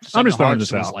mean, yeah. well, I'm just throwing Hearts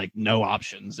this was out. like no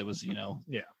options. It was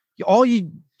All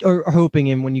you are hoping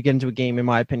in when you get into a game, in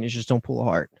my opinion, is just don't pull a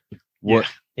heart.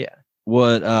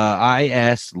 What I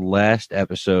asked last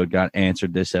episode got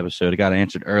answered this episode. It got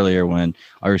answered earlier when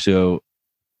Arisu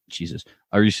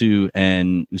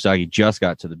and Usagi just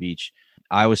got to the beach.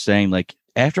 I was saying, like,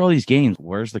 after all these games,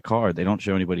 where's the card? They don't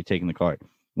show anybody taking the card.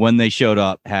 When they showed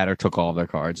up, Hatter took all of their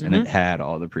cards, and it had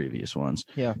all the previous ones.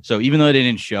 Yeah. So even though they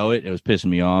didn't show it, it was pissing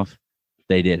me off.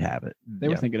 They did have it. They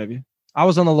were thinking of you. I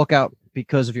was on the lookout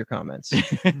because of your comments.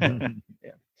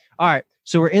 All right.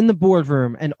 So we're in the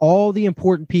boardroom and all the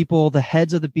important people, the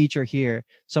heads of the beach are here.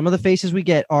 Some of the faces we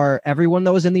get are everyone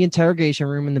that was in the interrogation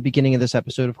room in the beginning of this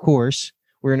episode, of course.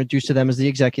 We're introduced to them as the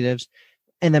executives.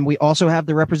 And then we also have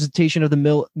the representation of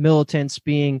the militants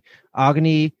being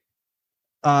Agni,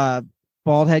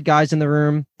 bald head guys in the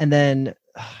room. And then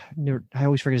I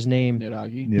always forget his name.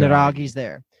 Naragi's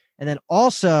there. And then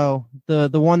also the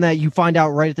one that you find out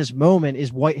right at this moment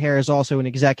is white hair is also an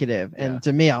executive. And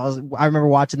to me, I remember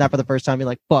watching that for the first time. Being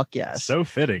like, fuck yes. So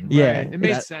fitting. Yeah. Right. It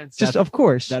makes sense. Just of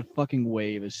course. That fucking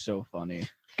wave is so funny.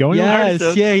 Going yes.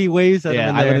 on, Yeah. He waves at him.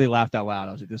 In I there. literally laughed out loud.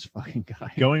 I was like, this fucking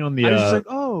guy. going on the I was just like,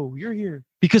 oh, you're here.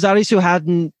 Because Arisu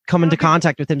hadn't come into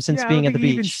contact with him since Yeah, I being don't at the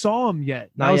think he beach. even saw him yet.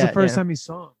 That Not was yet, the first yeah. time he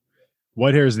saw him.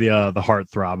 Whitehair is the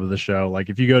heartthrob of the show. Like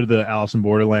if you go to the Alice in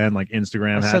Borderland like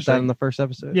Instagram I said that hashtag, in the first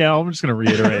episode. yeah, I'm just gonna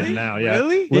reiterate it now. Yeah,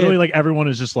 Really? literally, like everyone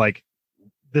is just like,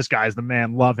 this guy's the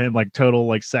man. Love him. Like total,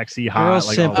 like sexy, hot. Girls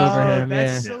Like simp all over that. him,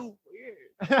 That's yeah. so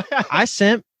weird. I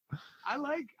simp. I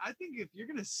think if you're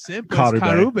gonna simp, Karube. it's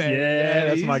Karube. Yeah,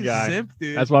 that's he's my a guy. Simp,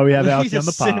 dude. That's why we have He's Alki a on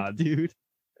the simp, pod. dude.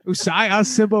 Usai, I'll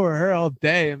simp over her all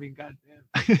day. I mean,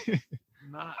 goddamn.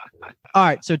 Nah. All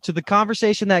right. So to the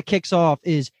conversation that kicks off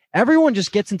is everyone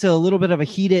just gets into a little bit of a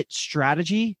heated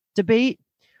strategy debate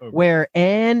Okay. where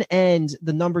Anne and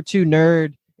the number 2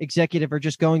 nerd executive are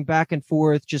just going back and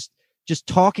forth, just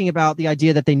talking about the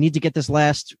idea that they need to get this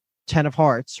last 10 of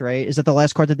hearts, right? Is that the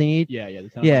last card that they need? Yeah. The Yeah.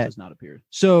 teleport has not appeared.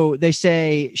 So they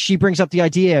say she brings up the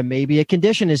idea, maybe a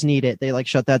condition is needed. They like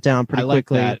shut that down pretty I like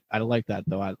quickly. that. I like that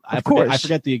though. I course.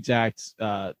 forget the exact.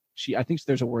 I think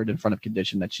there's a word in front of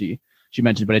condition that she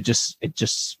mentioned, but it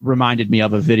just reminded me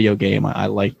of a video game. I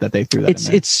like that they threw that. in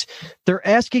there. It's they're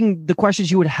asking the questions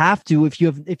you would have to if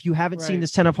you haven't seen Right.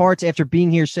 this 10 of hearts after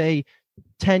being here, say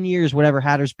 10 years, whatever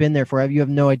Hatter's been there for, you have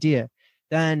no idea.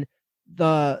 Then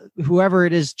whoever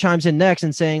it is chimes in next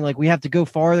and saying like we have to go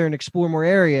farther and explore more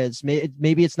areas.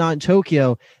 Maybe it's not in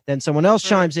Tokyo. Then someone else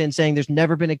chimes in saying there's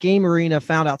never been a game arena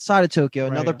found outside of Tokyo.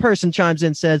 Another person chimes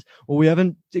in says, well, we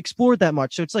haven't explored that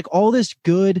much. So it's like all this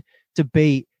good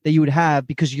debate that you would have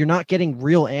because you're not getting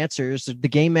real answers. The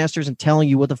game master isn't telling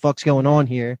you what the fuck's going on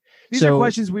here. These are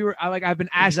questions I've been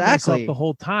asking myself Exactly. the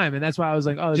whole time, and that's why I was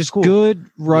like, "Oh, this is Just cool." good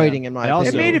writing in my I also- It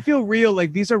opinion. made it feel real.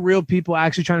 Like these are real people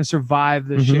actually trying to survive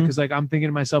this shit. Mhm. Because like I'm thinking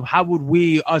to myself, how would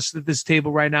us at this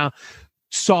table right now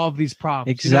solve these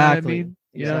problems? Exactly. You know what I mean?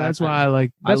 Yeah, that's Exactly. why I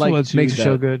like. I That's like what too makes the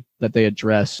show that- good. that they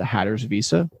address Hatter's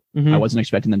visa. Mhm. I wasn't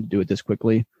expecting them to do it this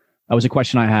quickly. That was a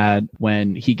question I had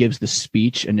when he gives the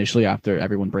speech initially after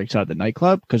everyone breaks out of the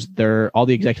nightclub because all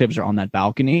the executives are on that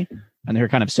balcony and they're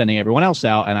kind of sending everyone else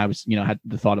out. And I was, had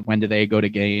the thought of when do they go to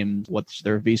games? What's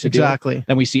their visa deal? Exactly.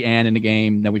 Then we see Anne in the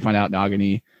game. Then we find out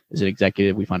Nagini is an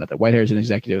executive. We find out that Whitehair is an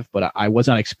executive, but I was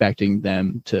not expecting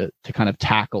them to kind of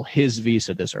tackle his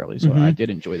visa this early. So Mhm. I did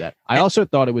enjoy that. I also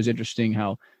thought it was interesting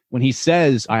how when he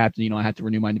says I have to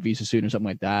renew my visa soon or something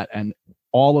like that, and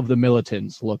all of the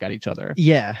militants look at each other.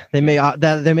 Yeah, they make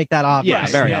that obvious. Yeah,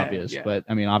 very Yeah, obvious. yeah. But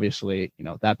I mean, obviously,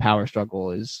 that power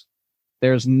struggle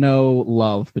there's no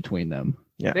love between them.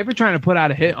 They've been trying to put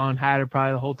out a hit on Hatter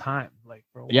probably the whole time. Like,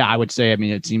 for a while. Yeah, I would say. I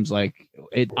mean, it seems like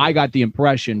I got the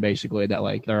impression basically that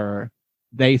like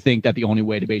they think that the only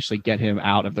way to basically get him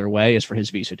out of their way is for his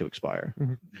visa to expire.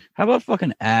 How about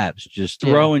fucking apps just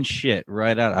throwing shit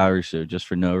right at Arisu just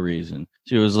for no reason?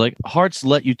 She was like, hearts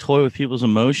let you toy with people's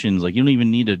emotions. Like, you don't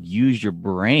even need to use your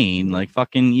brain. Like,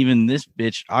 fucking even this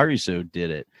bitch Arisu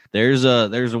did it. There's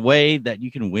a way that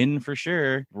you can win for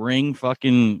sure. Bring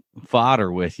fucking fodder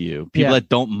with you. People that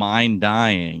don't mind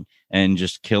dying. and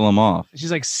just kill them off.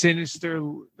 She's like sinister,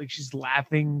 like she's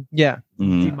laughing Yeah.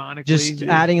 demonically. Just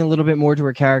adding a little bit more to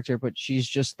her character, but she's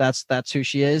just that's who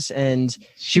she is. And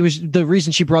she was the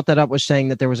reason she brought that up was saying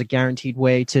that there was a guaranteed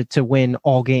way to win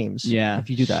all games. Yeah. If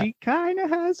you do that. She kind of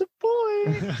has a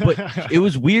point. But it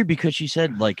was weird because she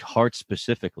said like heart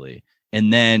specifically.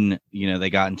 And then, they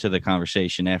got into the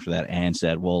conversation after that and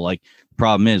said, well, like, the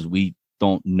problem is we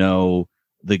don't know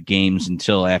the games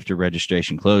until after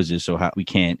registration closes. So we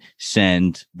can't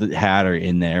send the Hatter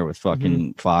in there with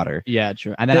fucking fodder. Yeah,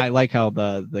 true. And then I like how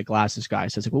the glasses guy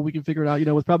says, like, well, we can figure it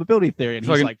out, with probability theory. And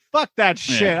he's like, fuck that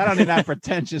shit. I don't need that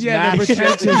pretentious math.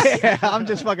 Yeah, I'm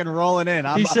just fucking rolling in.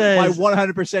 I'm my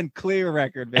 100% clear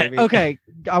record, baby. Okay.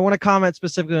 I want to comment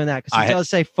specifically on that because he does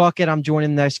say, fuck it, I'm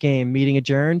joining the next game, meeting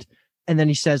adjourned. And then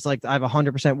he says, like, I have a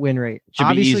 100% win rate. Should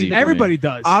obviously, be easy everybody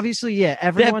does. Obviously, yeah.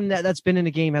 Everyone that's been in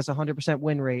a game has a 100%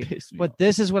 win rate. But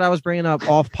this is what I was bringing up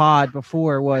off pod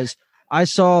before was I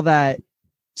saw that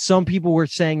some people were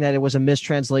saying that it was a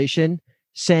mistranslation,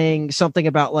 saying something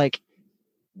about, like,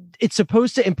 it's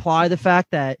supposed to imply the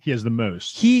fact that he has the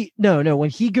most. No.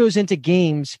 When he goes into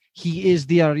games, he is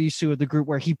the Arisu of the group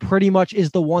where he pretty much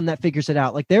is the one that figures it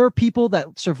out. Like, there are people that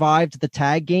survived the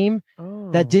tag game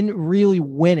that didn't really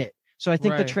win it. So I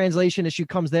think the translation issue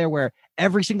comes there where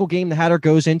every single game the Hatter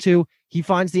goes into, he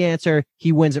finds the answer,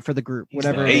 he wins it for the group,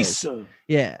 whatever it is.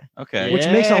 Yeah. Okay. Which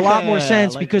makes a lot more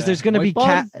sense because there's going to be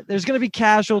there's going to be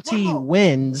casualty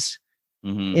wins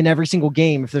in every single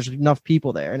game if there's enough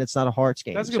people there and it's not a hearts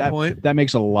game. That's a good point. That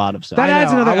makes a lot of sense. That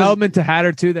adds another element to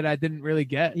Hatter too that I didn't really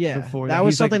get. Yeah, before. That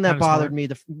was something that bothered me.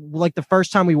 The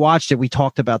first time we watched it, we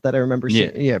talked about that. I remember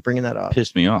bringing that up.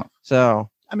 Pissed me off. So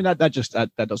I mean,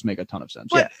 that does make a ton of sense.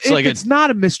 But it's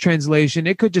not a mistranslation.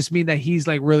 It could just mean that he's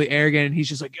like really arrogant and he's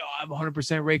just like, yo, I have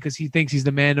 100% rate because he thinks he's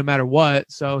the man no matter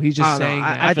what. So he's just saying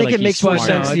that. I think it makes more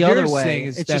sense the other You're way.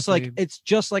 It's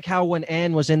just like how when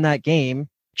Anne was in that game,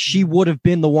 she would have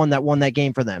been the one that won that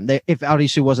game for them if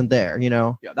Arisu wasn't there,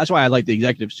 Yeah, that's why I like the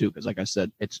executives too, because like I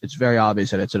said, it's very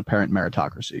obvious that it's an apparent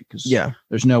meritocracy. Because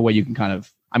there's no way you can kind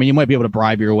of. I mean, you might be able to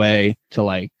bribe your way to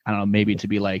like, I don't know, maybe to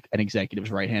be like an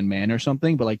executive's right-hand man or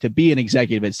something, but like to be an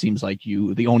executive, it seems like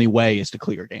the only way is to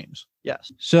clear games.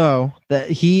 Yes. So that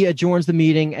he adjourns the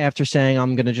meeting after saying,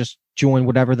 I'm going to just join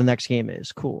whatever the next game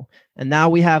is. Cool. And now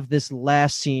we have this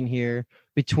last scene here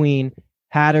between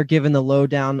Hatter giving the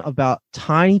lowdown about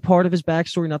tiny part of his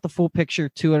backstory, not the full picture,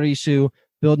 to Arisu,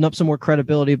 building up some more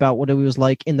credibility about what it was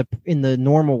like in the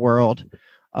normal world.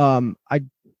 I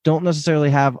don't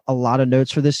necessarily have a lot of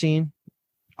notes for this scene.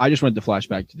 I just wanted to flash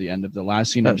back to the end of the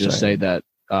last scene and just say that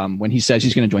when he says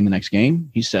he's going to join the next game,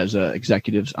 he says,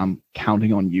 executives, I'm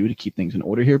counting on you to keep things in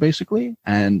order here, basically.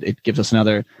 And it gives us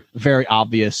another very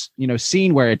obvious,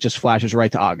 scene where it just flashes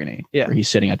right to Agony. Yeah. Where he's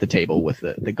sitting at the table with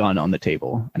the gun on the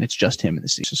table and it's just him in the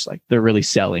scene. It's just like they're really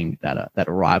selling that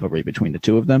rivalry between the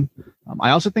two of them. I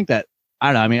also think that I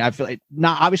don't know. I mean, I feel like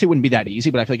obviously it wouldn't be that easy,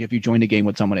 but I feel like if you join a game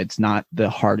with someone, it's not the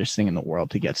hardest thing in the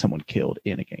world to get someone killed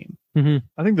in a game. Mm-hmm.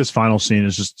 I think this final scene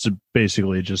is just to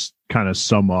basically just kind of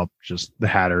sum up just the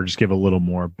Hatter, just give a little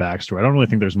more backstory. I don't really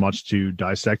think there's much to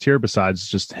dissect here besides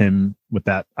just him with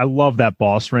that. I love that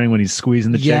boss ring when he's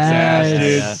squeezing the chick's ass,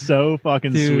 dude. Yeah. So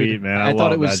fucking sweet, man. I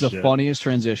thought it was the funniest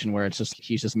transition where it's just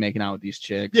he's just making out with these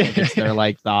chicks. Yeah. Like they're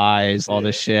like thighs, all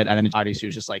this shit. And then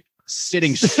Arisu's just like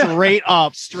sitting straight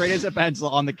up, straight as a pencil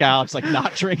on the couch, like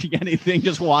not drinking anything,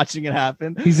 just watching it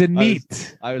happen. He's a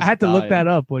neat. I had to look that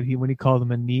up when he called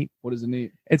him a neat. What is a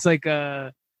neat? It's like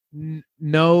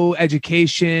no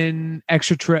education,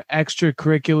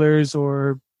 extracurriculars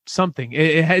or something.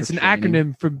 It's an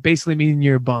acronym for basically meaning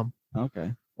you're a bum.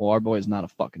 Okay. Well, our boy is not a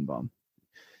fucking bum.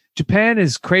 Japan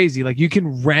is crazy. Like you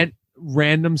can rent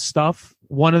random stuff.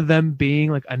 One of them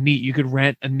being like a neat. You could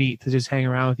rent a neat to just hang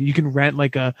around with you. You can rent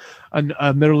like a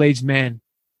middle-aged man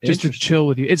just to chill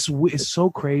with you. It's so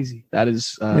crazy. That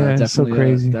is definitely so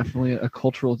crazy. Definitely a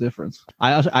cultural difference.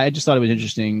 I just thought it was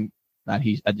interesting that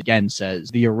he again says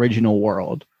the original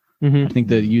world. Mm-hmm. I think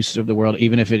the use of the world,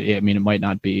 even if it might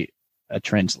not be a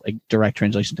direct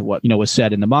translation to what was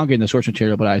said in the manga and the source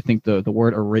material, but I think the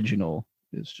word original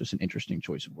is just an interesting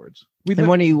choice of words. And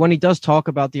when he does talk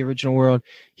about the original world,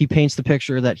 he paints the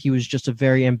picture that he was just a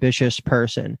very ambitious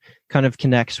person, kind of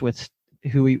connects with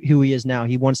who he is now.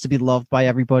 He wants to be loved by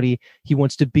everybody. He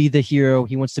wants to be the hero.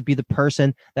 He wants to be the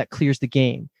person that clears the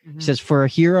game. Mm-hmm. He says for a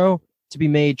hero to be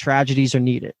made, tragedies are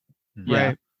needed. Right.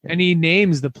 Yeah. And he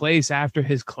names the place after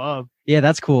his club. Yeah,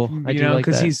 that's cool. I do like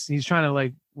because that. he's trying to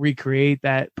like recreate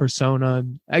that persona.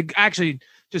 Actually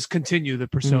just continue the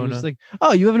persona. It's like,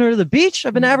 oh, you haven't heard of the beach?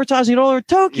 I've been advertising it all over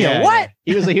Tokyo. What?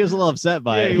 He was a little upset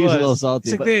by it. he He was a little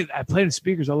salty. It's like I played in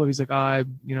speakers all over. He's like, I've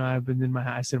been in my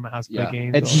house. I sit in my house and play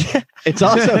games. It's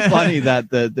also funny that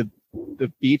the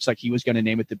beach, like he was going to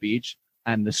name it the beach,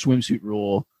 and the swimsuit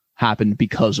rule happened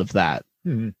because of that.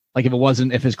 Mm-hmm. Like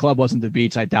if his club wasn't the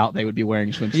beach, I doubt they would be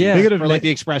wearing swimsuits. Yeah. They could have for like the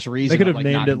express reason. They could have of,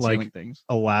 named not it like concealing things.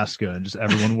 Alaska and just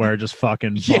everyone wear just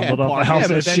fucking Yeah, bundled up but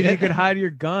houses. then you could hide your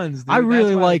guns. Dude. I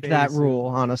really That's why like they that say- rule,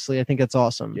 honestly. I think that's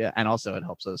awesome. Yeah, and also it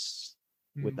helps us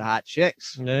Hmm. with the hot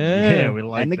chicks. Yeah, we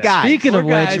like And the that. guys. Speaking of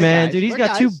We're which, guys, man, guys. dude, he's We're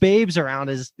got two guys. babes around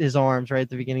his arms right at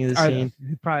the beginning of the scene.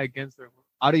 Probably against their.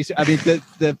 Arisu, I mean,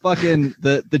 the fucking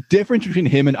the difference between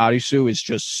him and Arisu is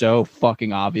just so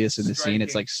fucking obvious in the scene.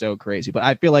 It's Striking. like so crazy. But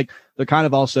I feel like they're kind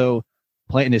of also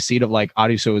planting the seed of like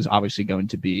Arisu is obviously going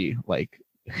to be like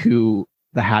who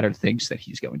the Hatter thinks that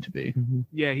he's going to be.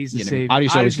 Yeah, he's the You know, savior.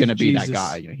 Arisu is going to be that Jesus.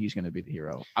 guy. You know, he's going to be the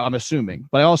hero. I'm assuming.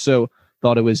 But I also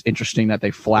thought it was interesting that they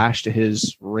flashed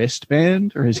his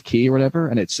wristband or his key or whatever,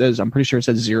 and it says, I'm pretty sure it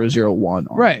says 001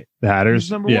 on it. Right. The Hatters.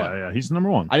 He's number yeah, one. yeah, he's number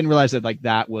one. I didn't realize that like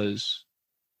that was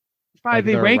Probably like,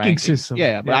 the their ranking rankings. system.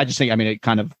 Yeah, but I just think, I mean, it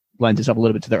kind of lends itself a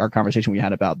little bit to our conversation we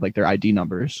had about like their ID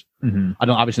numbers. Mhm. I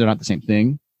don't, obviously they're not the same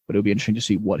thing, but it would be interesting to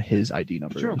see what his ID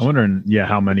number Sure. is. I'm wondering,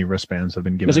 how many wristbands have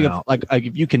been Because given like, out? like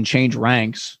if you can change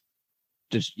ranks,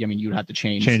 just, I mean, you'd have to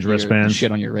change your wristbands.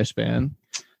 shit on your wristband.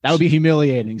 That would be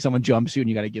humiliating. Someone jumps you and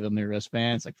you got to give them their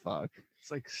wristband. It's like, fuck. It's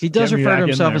like He does Get me refer back to in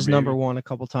himself there, as number baby. one a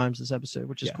couple times this episode,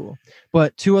 which is Yeah. cool.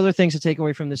 But two other things to take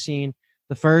away from the scene.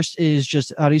 The first is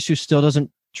just Arisu still doesn't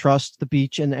trust the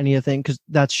beach and anything because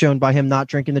that's shown by him not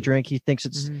drinking the drink. He thinks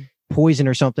it's Mhm. poison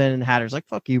or something, and Hatter's like,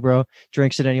 fuck you, bro.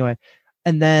 Drinks it anyway.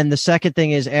 And then the second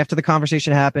thing is after the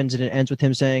conversation happens and it ends with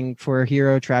him saying, for a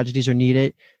hero, tragedies are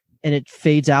needed, and it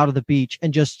fades out of the beach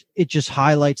and it just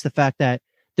highlights the fact that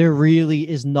there really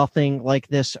is nothing like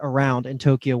this around in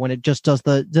Tokyo when it just does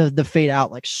the fade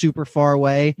out like super far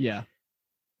away. Yeah.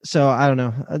 So I don't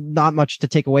know, not much to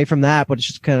take away from that, but it's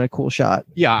just kind of a cool shot.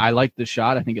 Yeah, I liked the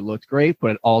shot. I think it looked great,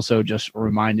 but it also just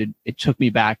it took me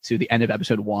back to the end of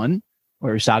episode 1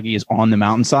 where Usagi is on the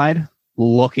mountainside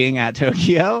looking at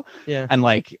Tokyo. Yeah. And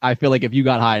like, I feel like if you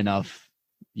got high enough,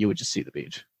 you would just see the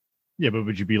beach. Yeah, but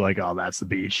would you be like, oh, that's the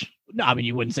beach? No, I mean,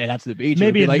 you wouldn't say that's the beach.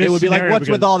 Maybe it in would be like, this it would be like, scenario, what's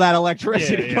with because- all that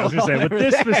electricity? I was gonna say, going with on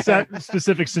this over there?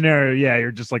 specific scenario,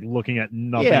 you're just like looking at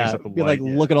nothing Yeah, except the be light.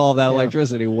 like, look at all that Yeah.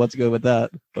 electricity. What's good with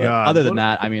that? But God. other than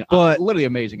that, I mean, But- literally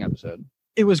amazing episode.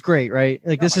 It was great, right?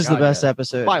 Like Oh this my is the God, best yeah.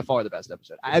 episode. By far the best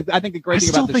episode. I think the I great thing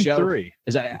still about the think show 3.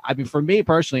 is that, I mean, for me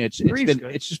personally, it's Three's been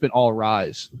good. it's just been all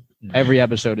rise. Mhm. Every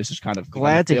episode is just kind of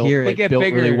Glad to built, hear it. like, They get built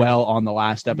really bigger. well on the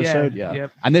last episode. Yeah.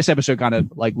 Yep. And this episode kind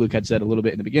of, like Luke had said a little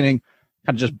bit in the beginning,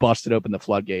 kind of just busted open the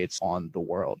floodgates on the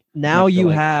world. Now I feel you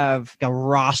like- have a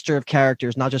roster of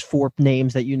characters, not just 4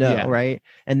 names that you know, Yeah. right?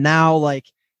 And now like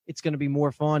it's going to be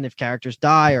more fun if characters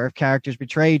die or if characters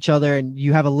betray each other, and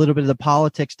you have a little bit of the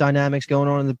politics dynamics going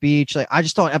on the beach. Like I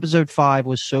just thought episode 5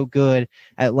 was so good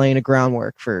at laying a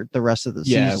groundwork for the rest of the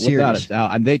Yeah, series. without a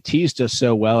doubt. And they teased us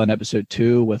so well in episode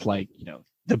 2 with like, you know,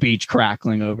 the beach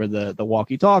crackling over the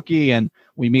walkie-talkie, and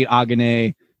we meet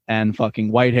Agane and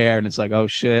fucking Whitehair, and it's like, oh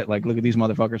shit, like look at these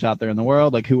motherfuckers out there in the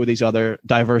world. Like, who are these other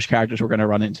diverse characters we're gonna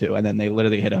run into? And then they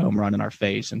literally hit a home run in our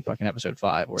face in fucking episode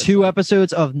 5. Where it's 2 like,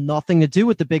 episodes of nothing to do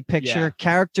with the big picture, Yeah.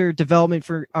 character development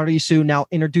for Arisu. Now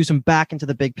introduce him back into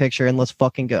the big picture and let's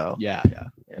fucking go. yeah,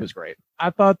 it was great. I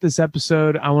thought this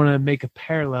episode, I want to make a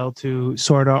parallel to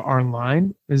Sword Art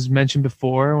Online, as mentioned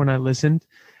before when I listened.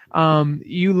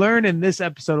 You learn in this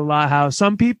episode a lot how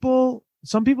some people,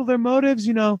 their motives,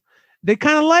 you know, they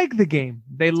kind of like the game.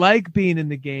 They like being in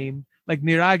the game. Like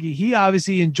Niragi, he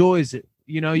obviously enjoys it.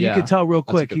 You know, you Yeah, could tell real that's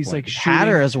a quick. good He's point. like shooting.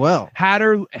 Hatter as well.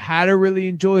 Hatter really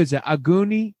enjoys it.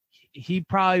 Aguni, he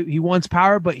wants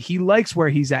power, but he likes where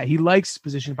he's at. He likes his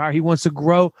position of power. He wants to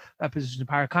grow that position of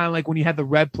power. Kind of like when you had the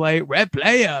red player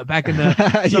back in the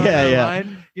Sword Art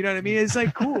Online. You know what I mean? It's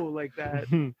like cool like that.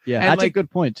 Yeah, And, that's a like, good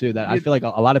point too. That I it- feel like a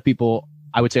lot of people,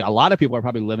 I would say a lot of people are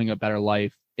probably living a better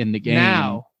life in the game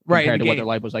Now, right, compared in to the what game. their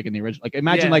life was like in the original. Like,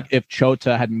 imagine Yeah. like if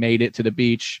Chota had made it to the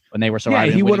beach when they were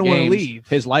surviving. he and winning wouldn't wanna games, leave.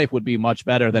 His life would be much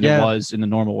better than Yeah. it was in the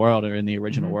normal world or in the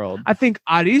original Mhm. world. I think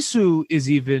Arisu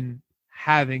is even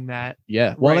having that.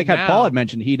 Yeah. Well, Right like now. Paul had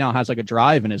mentioned, he now has like a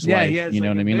drive in his Yeah, life. he has, You know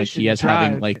like, what I a mean? Like mission he has drive.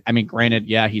 having like, I mean, granted,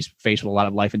 yeah, he's faced with a lot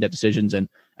of life and death decisions and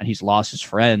he's lost his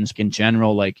friends in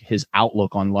general. Like his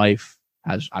outlook on life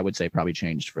has, I would say, probably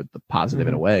changed for the positive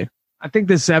in a way. I think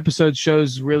this episode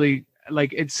shows really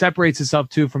like it separates itself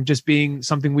too from just being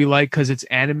something we like because it's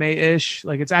anime-ish.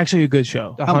 Like it's actually a good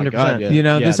show. 100%. Yeah. You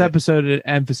know, Yeah, this episode it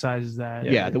emphasizes that.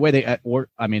 Yeah, the way they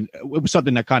I mean, it was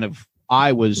something that kind of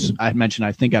I had mentioned,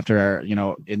 I think after,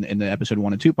 in the episode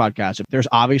 1 and 2 podcast, there's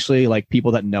obviously like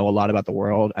people that know a lot about the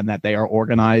world and that they are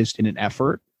organized in an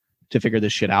effort to figure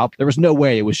this shit out. There was no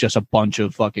way it was just a bunch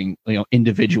of fucking,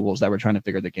 individuals that were trying to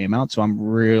figure the game out. So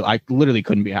I literally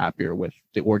couldn't be happier with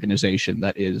the organization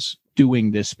that is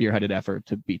doing this spearheaded effort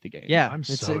to beat the game. Yeah, I'm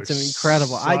it's so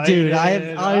incredible. excited.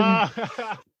 I'm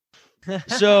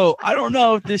So I don't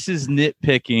know if this is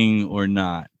nitpicking or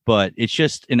not, but it's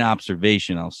just an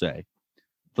observation, I'll say.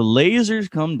 The lasers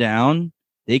come down,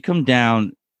 they come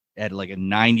down at like a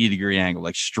 90-degree angle,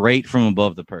 like straight from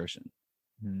above the person.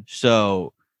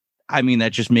 So, I mean,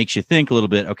 that just makes you think a little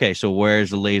bit. Okay, so where is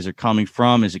the laser coming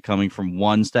from? Is it coming from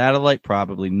one satellite?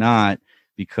 Probably not,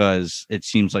 because it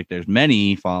seems like there's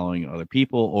many following other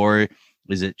people. Or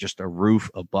is it just a roof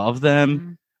above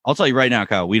them? I'll tell you right now,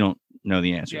 Kyle, we don't know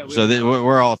the answer. Yeah, So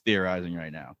we're all theorizing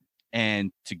right now.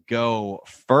 And to go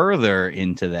further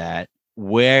into that,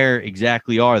 where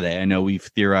exactly are they? I know we've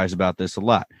theorized about this a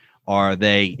lot. Are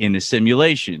they in a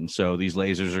simulation? So these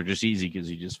lasers are just easy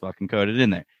because you just fucking code it in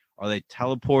there. Are they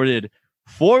teleported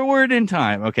forward in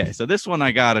time? Okay, so this one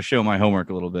I got to show my homework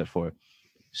a little bit for.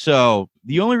 So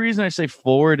the only reason I say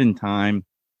forward in time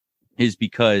is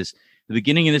because the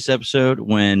beginning of this episode,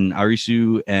 when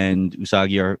Arisu and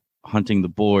Usagi are hunting the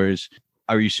boars,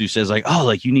 Arisu says like, oh,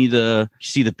 like you need to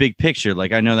see the big picture.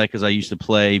 Like I know that because I used to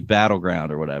play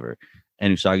Battleground or whatever.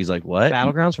 And Usagi's like, what?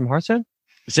 Battlegrounds from Hearthstone?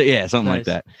 So yeah, something Nice. like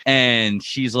that. And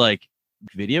she's like,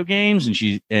 video games?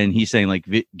 And he's saying like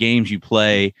games you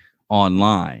play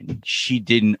online. She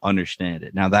didn't understand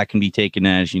it. Now that can be taken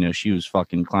as, she was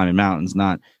fucking climbing mountains,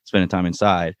 not spending time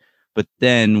inside. But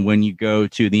then when you go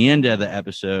to the end of the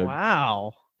episode,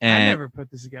 Wow. I and never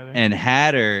put this together. and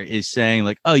Hatter is saying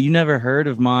like, oh, you never heard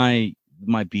of my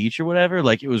beach or whatever?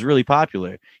 Like it was really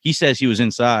popular. He says he was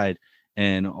inside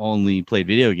and only played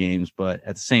video games, but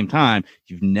at the same time,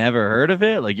 you've never heard of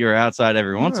it. Like you're outside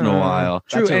every once in a while.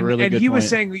 True, That's a and, really and good he was point.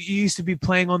 saying that you used to be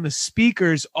playing on the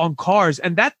speakers on cars,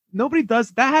 and that nobody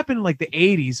does. That happened in like the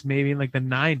 80s, maybe in like the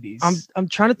 90s. I'm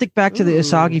trying to think back to the Ooh.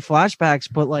 Isagi flashbacks,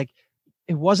 but like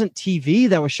it wasn't TV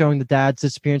that was showing the dad's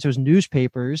disappearance. It was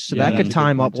newspapers, so Yeah, that that's could a good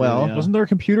time point up too, well. yeah. Wasn't there a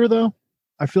computer though?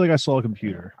 I feel like I saw a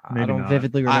computer. I Maybe don't not.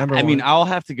 vividly remember. I mean, one. I'll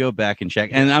have to go back and check,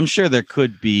 and I'm sure there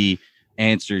could be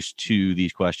answers to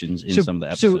these questions in some of the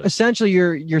episodes. So essentially,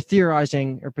 you're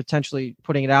theorizing or potentially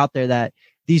putting it out there that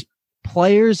these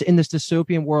players in this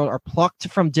dystopian world are plucked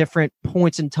from different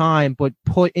points in time, but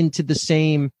put into the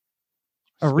same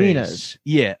arenas.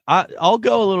 Yeah, I'll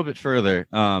go a little bit further.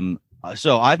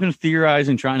 So I've been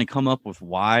theorizing, trying to come up with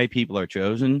why people are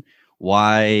chosen,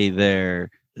 why they're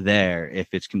there, if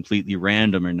it's completely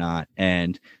random or not.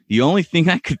 And the only thing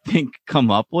I could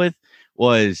come up with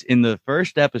was in the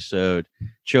first episode,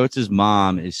 Chota's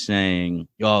mom is saying,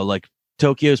 oh, like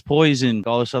Tokyo's poisoned,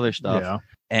 all this other stuff. Yeah.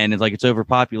 And it's like it's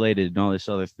overpopulated and all this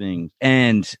other thing.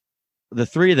 And the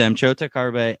three of them, Chota,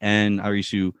 Karbe, and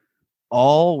Arisu,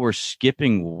 all were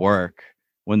skipping work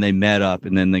when they met up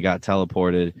and then they got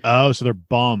teleported. Oh, so they're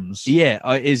bums.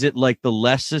 Yeah. Is it like the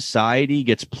less society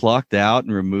gets plucked out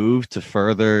and removed to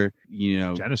further,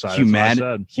 Genocide. That's what I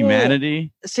said.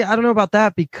 humanity? See, I don't know about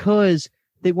that because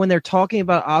when they're talking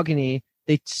about Agni,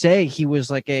 they say he was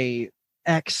like a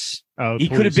ex. Oh, He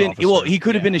could have been, police well, officer. he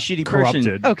could have been a shitty person.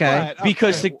 Corrupted. Okay.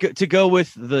 Because to go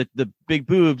with the big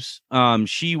boobs,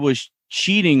 she was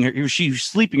cheating. She was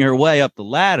sleeping her way up the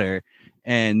ladder,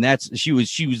 and she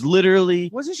was literally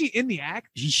wasn't she in the act?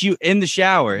 she in the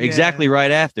shower Yeah. exactly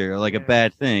right after, like a Yeah.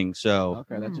 bad thing. So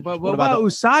Okay, that's But interesting. what about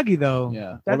Usagi though? Yeah.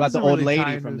 That What about the doesn't old really tie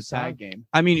lady into from the Usagi. tag game?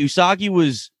 I mean, Usagi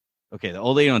was okay. The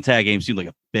old lady on tag game seemed like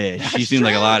a bitch. She seemed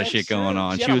like a lot of shit going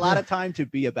on. She She had was a lot of time to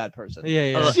be a bad person.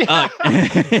 Yeah.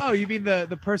 Oh, you mean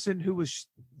the person who was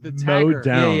the Mowed tagger?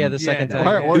 down. Yeah, the second that-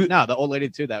 tag. Or no, the old lady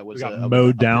too. That was Got a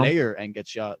mowed down. player and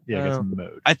gets shot. Yeah, gets Oh.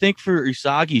 mowed. I think for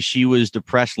Usagi, she was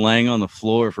depressed, laying on the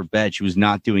floor for bed. She was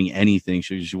not doing anything.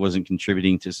 She wasn't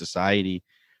contributing to society.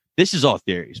 This is all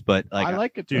theories, but like I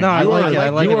like it too. Dude, No, I you like are- it. I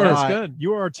like you it a are- lot. good.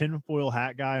 You are a tinfoil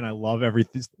hat guy, and I love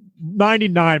everything.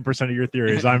 99% of your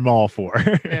theories, I'm all for.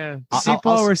 Yeah. I'll- CPAW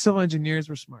I'll- or civil engineers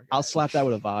were smart. I'll guys. slap that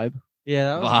with a vibe.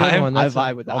 Yeah, that was a Vibe? good one. I That's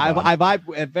vibe with that. I'll I vibe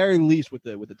at very least with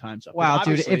the time stuff. wow,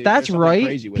 dude. If that's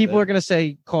right, people are gonna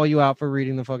call you out for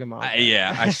reading the fucking manga.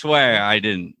 yeah, I swear I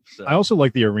didn't. So. I also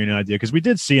like the arena idea because we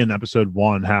did see in episode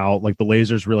 1 how like the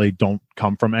lasers really don't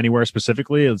come from anywhere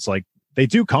specifically. It's like they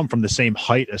do come from the same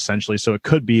height essentially, so it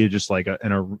could be just like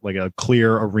a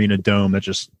clear arena dome that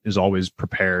just is always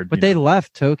prepared. But they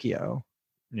left Tokyo.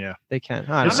 Yeah, they can.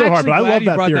 It's so hard, but I love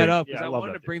that brought theory. that up because Yeah, I love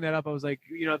wanted that to bring that up. I was like,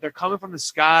 they're coming from the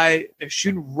sky, they're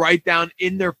shooting right down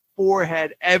in their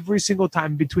forehead every single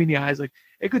time between the eyes. Like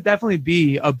it could definitely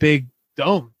be a big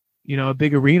dome, a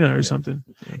big arena or something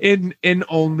in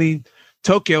only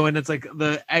Tokyo, and it's like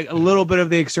a little bit of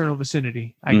the external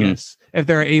vicinity, I guess, if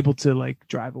they're able to like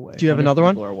drive away. Do you have another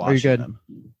one? Are you good? Them.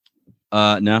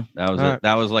 No, that was All it.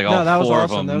 That was like No, all that was four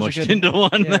awesome. of That them was a mushed good- into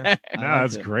one. yeah. There. No,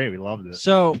 that's great. We loved it.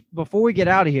 So before we get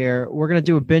out of here, we're going to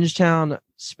do a Binge Town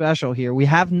special here. We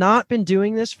have not been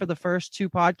doing this for the first 2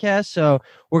 podcasts, so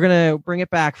we're going to bring it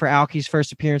back for Alki's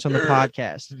first appearance on the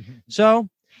podcast. So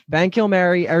Bang, Kill,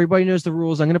 Marry. Everybody knows the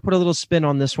rules. I'm going to put a little spin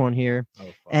on this one here.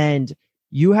 And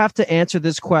you have to answer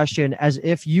this question as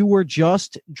if you were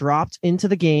just dropped into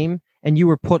the game and you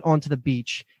were put onto the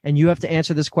beach. And you have to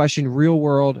answer this question real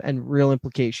world and real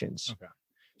implications. Okay.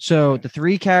 So the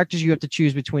 3 characters you have to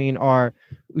choose between are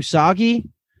Usagi,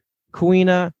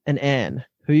 Kuina, and Anne.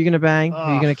 Who are you going to bang, who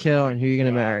are you going to kill, and who are you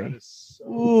going to marry?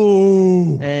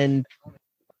 Ooh. And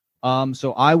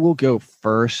So I will go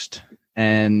first,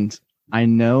 and I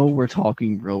know we're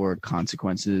talking real world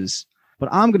consequences, but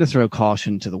I'm going to throw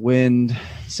caution to the wind,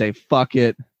 say, fuck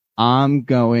it. I'm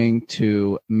going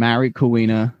to marry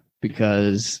Kuina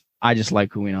because I just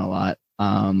like Kuina a lot.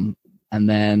 And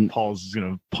then Paul's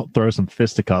gonna throw some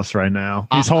fisticuffs right now.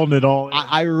 He's holding it all.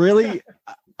 I really,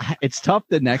 it's tough.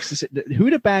 Who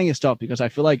to bang is tough because I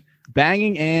feel like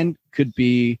banging Anne could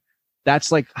be,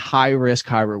 that's like high risk,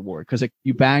 high reward. Because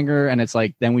you bang her and it's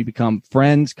like, then we become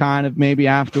friends kind of maybe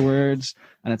afterwards.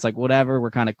 And it's like, whatever,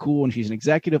 we're kind of cool and she's an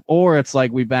executive. Or it's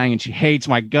like we bang and she hates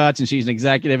my guts and she's an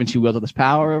executive and she wields this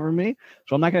power over me.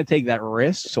 So I'm not going to take that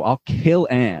risk. So I'll kill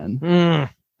Anne and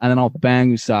then I'll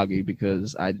bang Usagi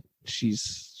because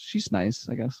she's nice,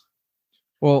 I guess.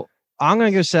 well, I'm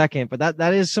going to go second, but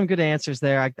that is some good answers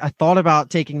there. I thought about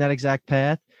taking that exact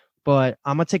path, but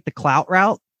I'm going to take the clout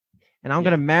route. And I'm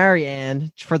going to marry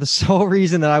Anne for the sole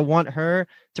reason that I want her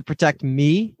to protect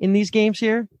me in these games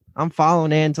here. I'm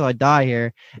following Anne until I die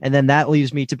here. And then that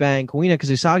leaves me to bang Kuina because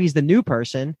Usagi's the new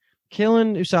person.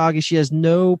 Killing Usagi. She has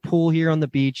no pull here on the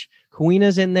beach.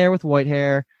 Kuina's in there with white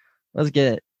hair. Let's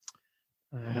get it.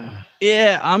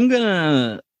 Yeah, I'm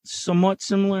gonna somewhat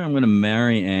similar. I'm gonna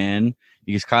marry Anne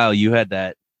because Kyle, you had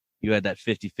that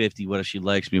 50-50. What if she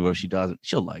likes me? What if she doesn't?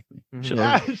 She'll like me.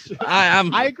 Mhm.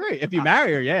 I agree. If you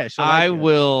marry her, yeah, I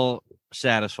will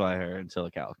satisfy her until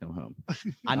the cow come home.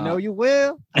 I know you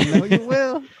will. I know you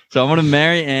will. So I'm gonna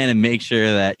marry Anne and make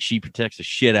sure that she protects the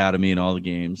shit out of me in all the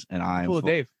games, and I'm Cool,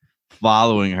 Dave.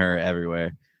 following her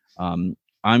everywhere.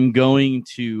 I'm going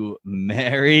to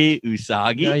marry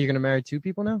Usagi. Now you're going to marry 2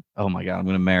 people now? Oh my god, I'm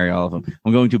going to marry all of them.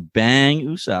 I'm going to bang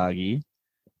Usagi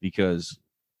because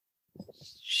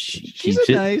she keeps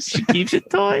it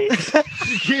toy. For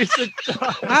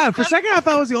a second, I thought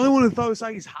I was the only one who thought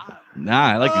Usagi's hot.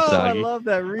 Nah, I like I Usagi. love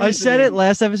that reason. I said it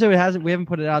last episode. We haven't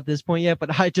put it out at this point yet,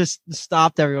 but I just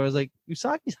stopped everyone. I was like,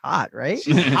 Usagi's hot, right?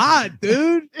 Hot,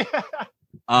 dude.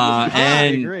 I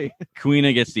And agree.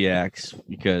 Kuina gets the axe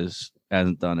because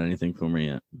hasn't done anything for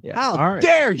me yet. How All right.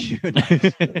 dare you?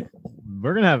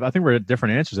 We're gonna have. I think we're at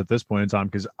different answers at this point in time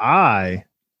because I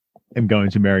am going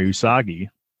to marry Usagi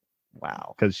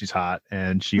Wow. because she's hot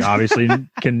and she obviously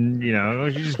can.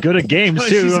 She's good at games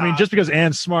too. She's I mean, hot. just because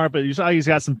Anne's smart, but Usagi's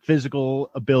got some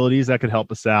physical abilities that could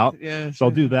help us out. Yeah. So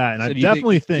I'll do that, and So I do you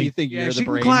definitely do you think. think Yeah, you're she the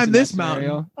can brains climb in that this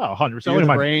scenario? mountain. Oh, 100%. You're Look at the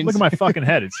my brains. look at my fucking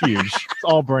head. It's huge. It's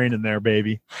all brain in there,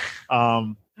 baby.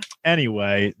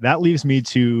 Anyway, that leaves me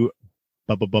to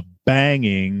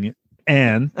banging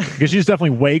Anne because she's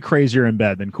definitely way crazier in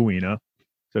bed than Kuina.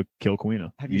 So kill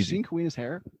Kuina. Have you Easy. seen Queen's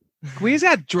hair? Queen's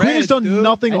got dreads. Queen's done dude.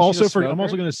 nothing. And she's Also, a for I'm smoker?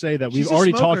 also going to say that we've She's a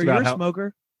already smoker. talked about You're a how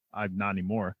smoker. I'm not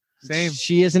anymore. Same.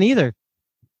 She isn't either.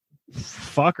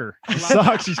 Fuck her.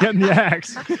 Sucks. She's getting the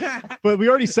axe. But we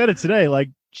already said it today. Like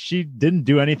she didn't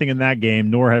do anything in that game,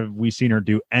 nor have we seen her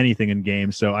do anything in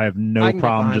games. So I have I no can get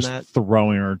problem behind just that.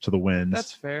 throwing her to the winds.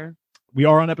 That's fair. We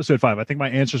are on episode 5. I think my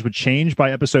answers would change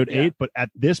by episode Yeah. 8, but at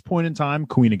this point in time,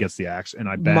 Kuina gets the axe, and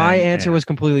I bang. My answer Anne. was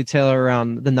completely tailored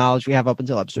around the knowledge we have up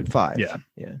until episode 5. Yeah.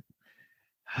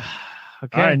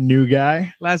 Okay. All right, new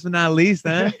guy. Last but not least,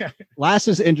 then. Last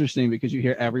is interesting because you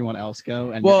hear everyone else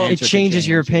go, and Well, your It answer can changes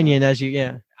your change, you know? opinion as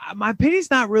you, My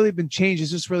opinion's not really been changed.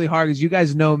 It's just really hard because you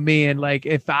guys know me, and like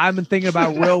if I'm thinking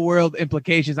about real world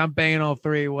implications, I'm banging all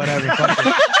 3, whatever. Fuck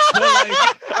it. But,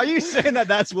 like, Are you saying that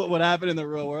that's what would happen in the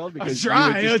real world? Because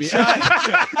try, you would just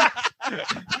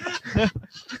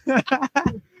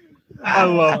I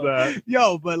love that.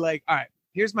 Yo, but like, all right.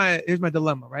 here's my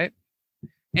dilemma, right?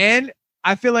 And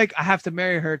I feel like I have to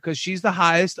marry her because she's the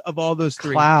highest of all those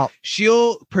three. Clout.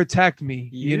 She'll protect me,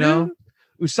 you know?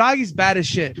 Usagi's bad as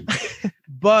shit.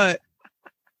 But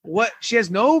she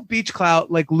has no beach clout,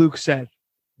 like Luke said.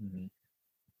 Mhm.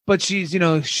 But she's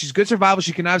good survival.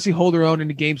 She can obviously hold her own in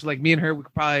the games. Like me and her, we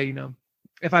could probably,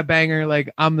 if I bang her,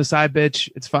 like I'm the side bitch,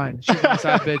 it's fine. She's the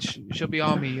side bitch. She'll be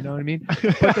on me. You know what I mean?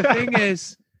 But the thing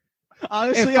is,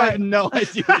 Honestly, I have no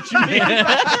idea what you mean.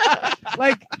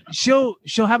 like she'll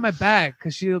have my back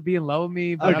because she'll be in love with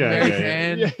me. But I'm married to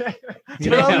Anne.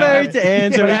 But I'm married to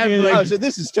Anne. So But I have, like, So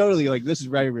this is totally like this is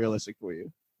very realistic for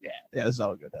you. Yeah. Yeah, this is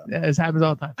all good. Yeah, this happens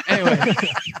all the time. Anyway,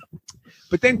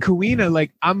 but then Kuina,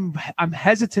 like I'm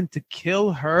hesitant to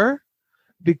kill her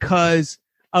because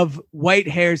of White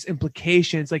Hair's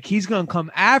implications. Like he's gonna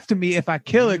come after me if I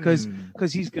kill her because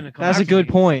he's gonna come. That's a after good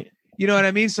me. point. You know what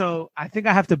I mean? So I think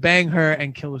I have to bang her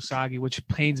and kill Usagi, which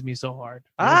pains me so hard.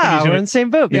 We're in the same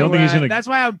boat. You don't think he's gonna- That's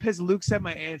why I'm pissed. Luke said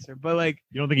my answer, but like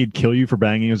You don't think he'd kill you for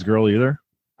banging his girl either?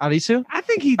 Arisu? I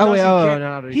think he Oh, doesn't wait, care.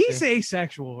 no, Arisu. He's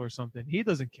asexual or something. He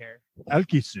doesn't care.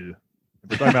 Alkisu.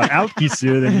 If we're talking about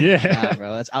Alkisu, then yeah. Nah,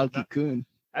 bro, that's Alki-kun.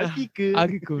 Agi-kun.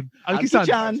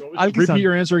 Alki-chan. Repeat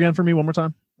your answer again for me one more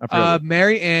time. I forgot.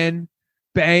 Mary Ann,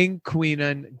 bang Queen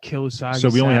and kill Usagi. So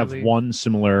we only have sadly. one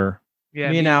similar. Yeah,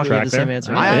 Me and Al Track have the same there.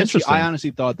 answer. Alright. Interesting. I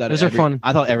honestly thought that Those are fun.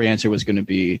 I thought every answer was going to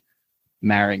be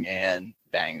marrying Anne,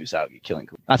 bang Usagi, killing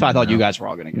Kun. That's why I thought you guys were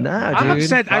all going to go. Nah, I'm dude.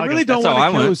 upset. I really don't That's want how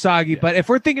to I kill went. Usagi, but if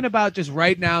we're thinking about just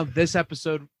right now, this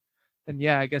episode, then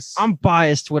yeah, I guess I'm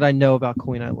biased what I know about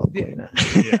Queen. I love Queen.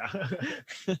 Yeah.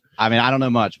 I mean, I don't know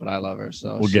much, but I love her.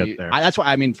 So We'll get there. That's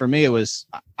why. I mean, for me, it was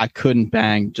I couldn't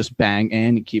bang Anne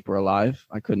and keep her alive.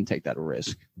 I couldn't take that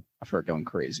risk of her going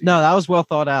crazy. No, that was well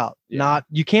thought out. Yeah.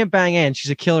 You can't bang Anne.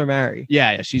 She's a killer Mary.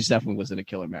 Yeah, she's definitely was in a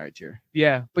killer married to her.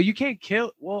 yeah, but you can't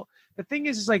kill. Well, the thing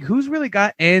is like, who's really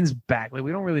got Anne's back? Like,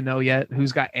 we don't really know yet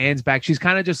who's got Anne's back. She's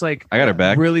kind of just like I got her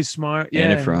back. really smart. Yeah,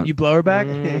 And in front. you blow her back.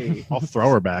 Mm. I'll throw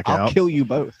her back I'll out. kill you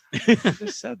both.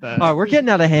 Just said that. All right, we're getting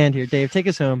out of hand here, Dave. Take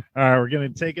us home. All right, we're gonna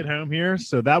take it home here.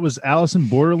 So that was Alice in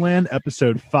Borderland,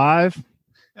 episode 5.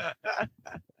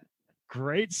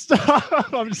 Great stuff.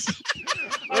 I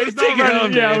was not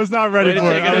ready. Yeah, I was not ready for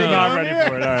it. I was not ready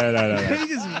for it. All right. He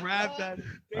just wrapped that.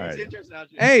 All right.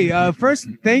 Hey, first,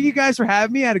 thank you guys for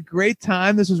having me. I had a great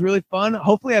time. This was really fun.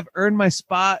 Hopefully, I've earned my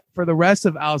spot for the rest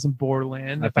of Alice in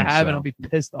Borderland. I If I think haven't, so. I'll be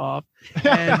pissed off.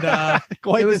 And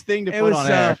Quite it the was- thing to it put was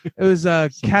on air. it was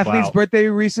Kathleen's clout. birthday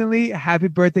recently. Happy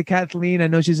birthday, Kathleen! I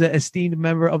know she's an esteemed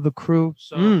member of the crew.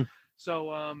 So,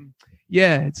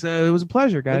 yeah, it was a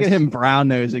pleasure, guys. Look at him brown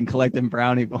nose and collecting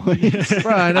brownie points.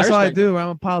 Bro, and that's all I respect do. I'm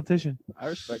a politician. I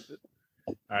respect it.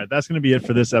 All right, that's going to be it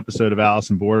for this episode of Alice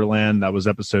in Borderland. That was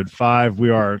episode 5.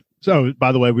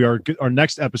 By the way, our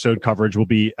next episode coverage will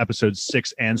be episodes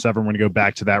 6 and 7. We're going to go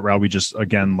back to that route. We just,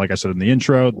 again, like I said in the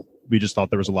intro, we just thought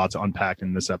there was a lot to unpack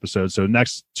in this episode. So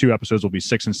next 2 episodes will be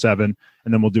 6 and 7,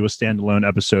 and then we'll do a standalone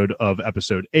episode of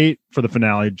episode 8 for the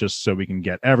finale, just so we can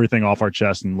get everything off our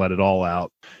chest and let it all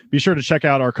out. Be sure to check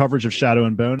out our coverage of Shadow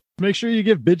and Bone. Make sure you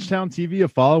give Bingetown TV a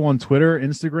follow on Twitter,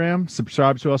 Instagram,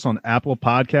 subscribe to us on Apple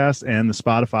Podcasts and the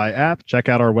Spotify app. Check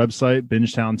out our website,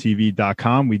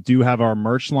 bingetowntv.com. We do have our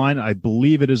merch line. I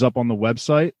believe it is up on the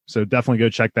website, so definitely go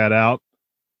check that out.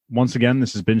 Once again,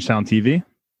 this is Bingetown TV,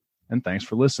 and thanks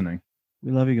for listening.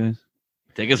 We love you guys.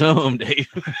 Take us home, Dave.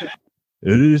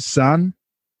 Uru-san,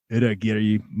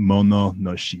 iragiri mono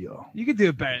no shio. You could do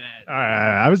it better than that. All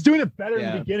right, I was doing it better in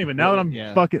Yeah. the beginning, but now that I'm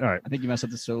Yeah. fucking... All right. I think you messed up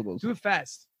the syllables. Do it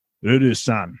fast.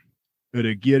 Uru-san,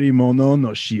 iragiri mono no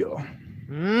shio.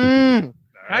 Can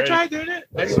I try doing it?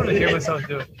 I just want to hear myself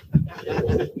do it.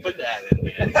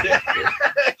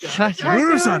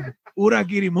 Ruru-san,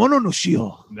 uragiri mono no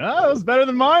shio. No, it was better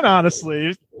than mine,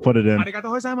 honestly. Put it in. Arigato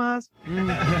gozaimasu.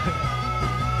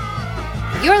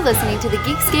 You're listening to the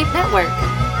Geekscape Network.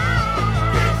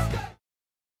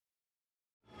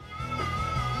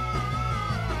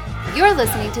 You're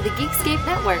listening to the Geekscape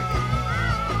Network.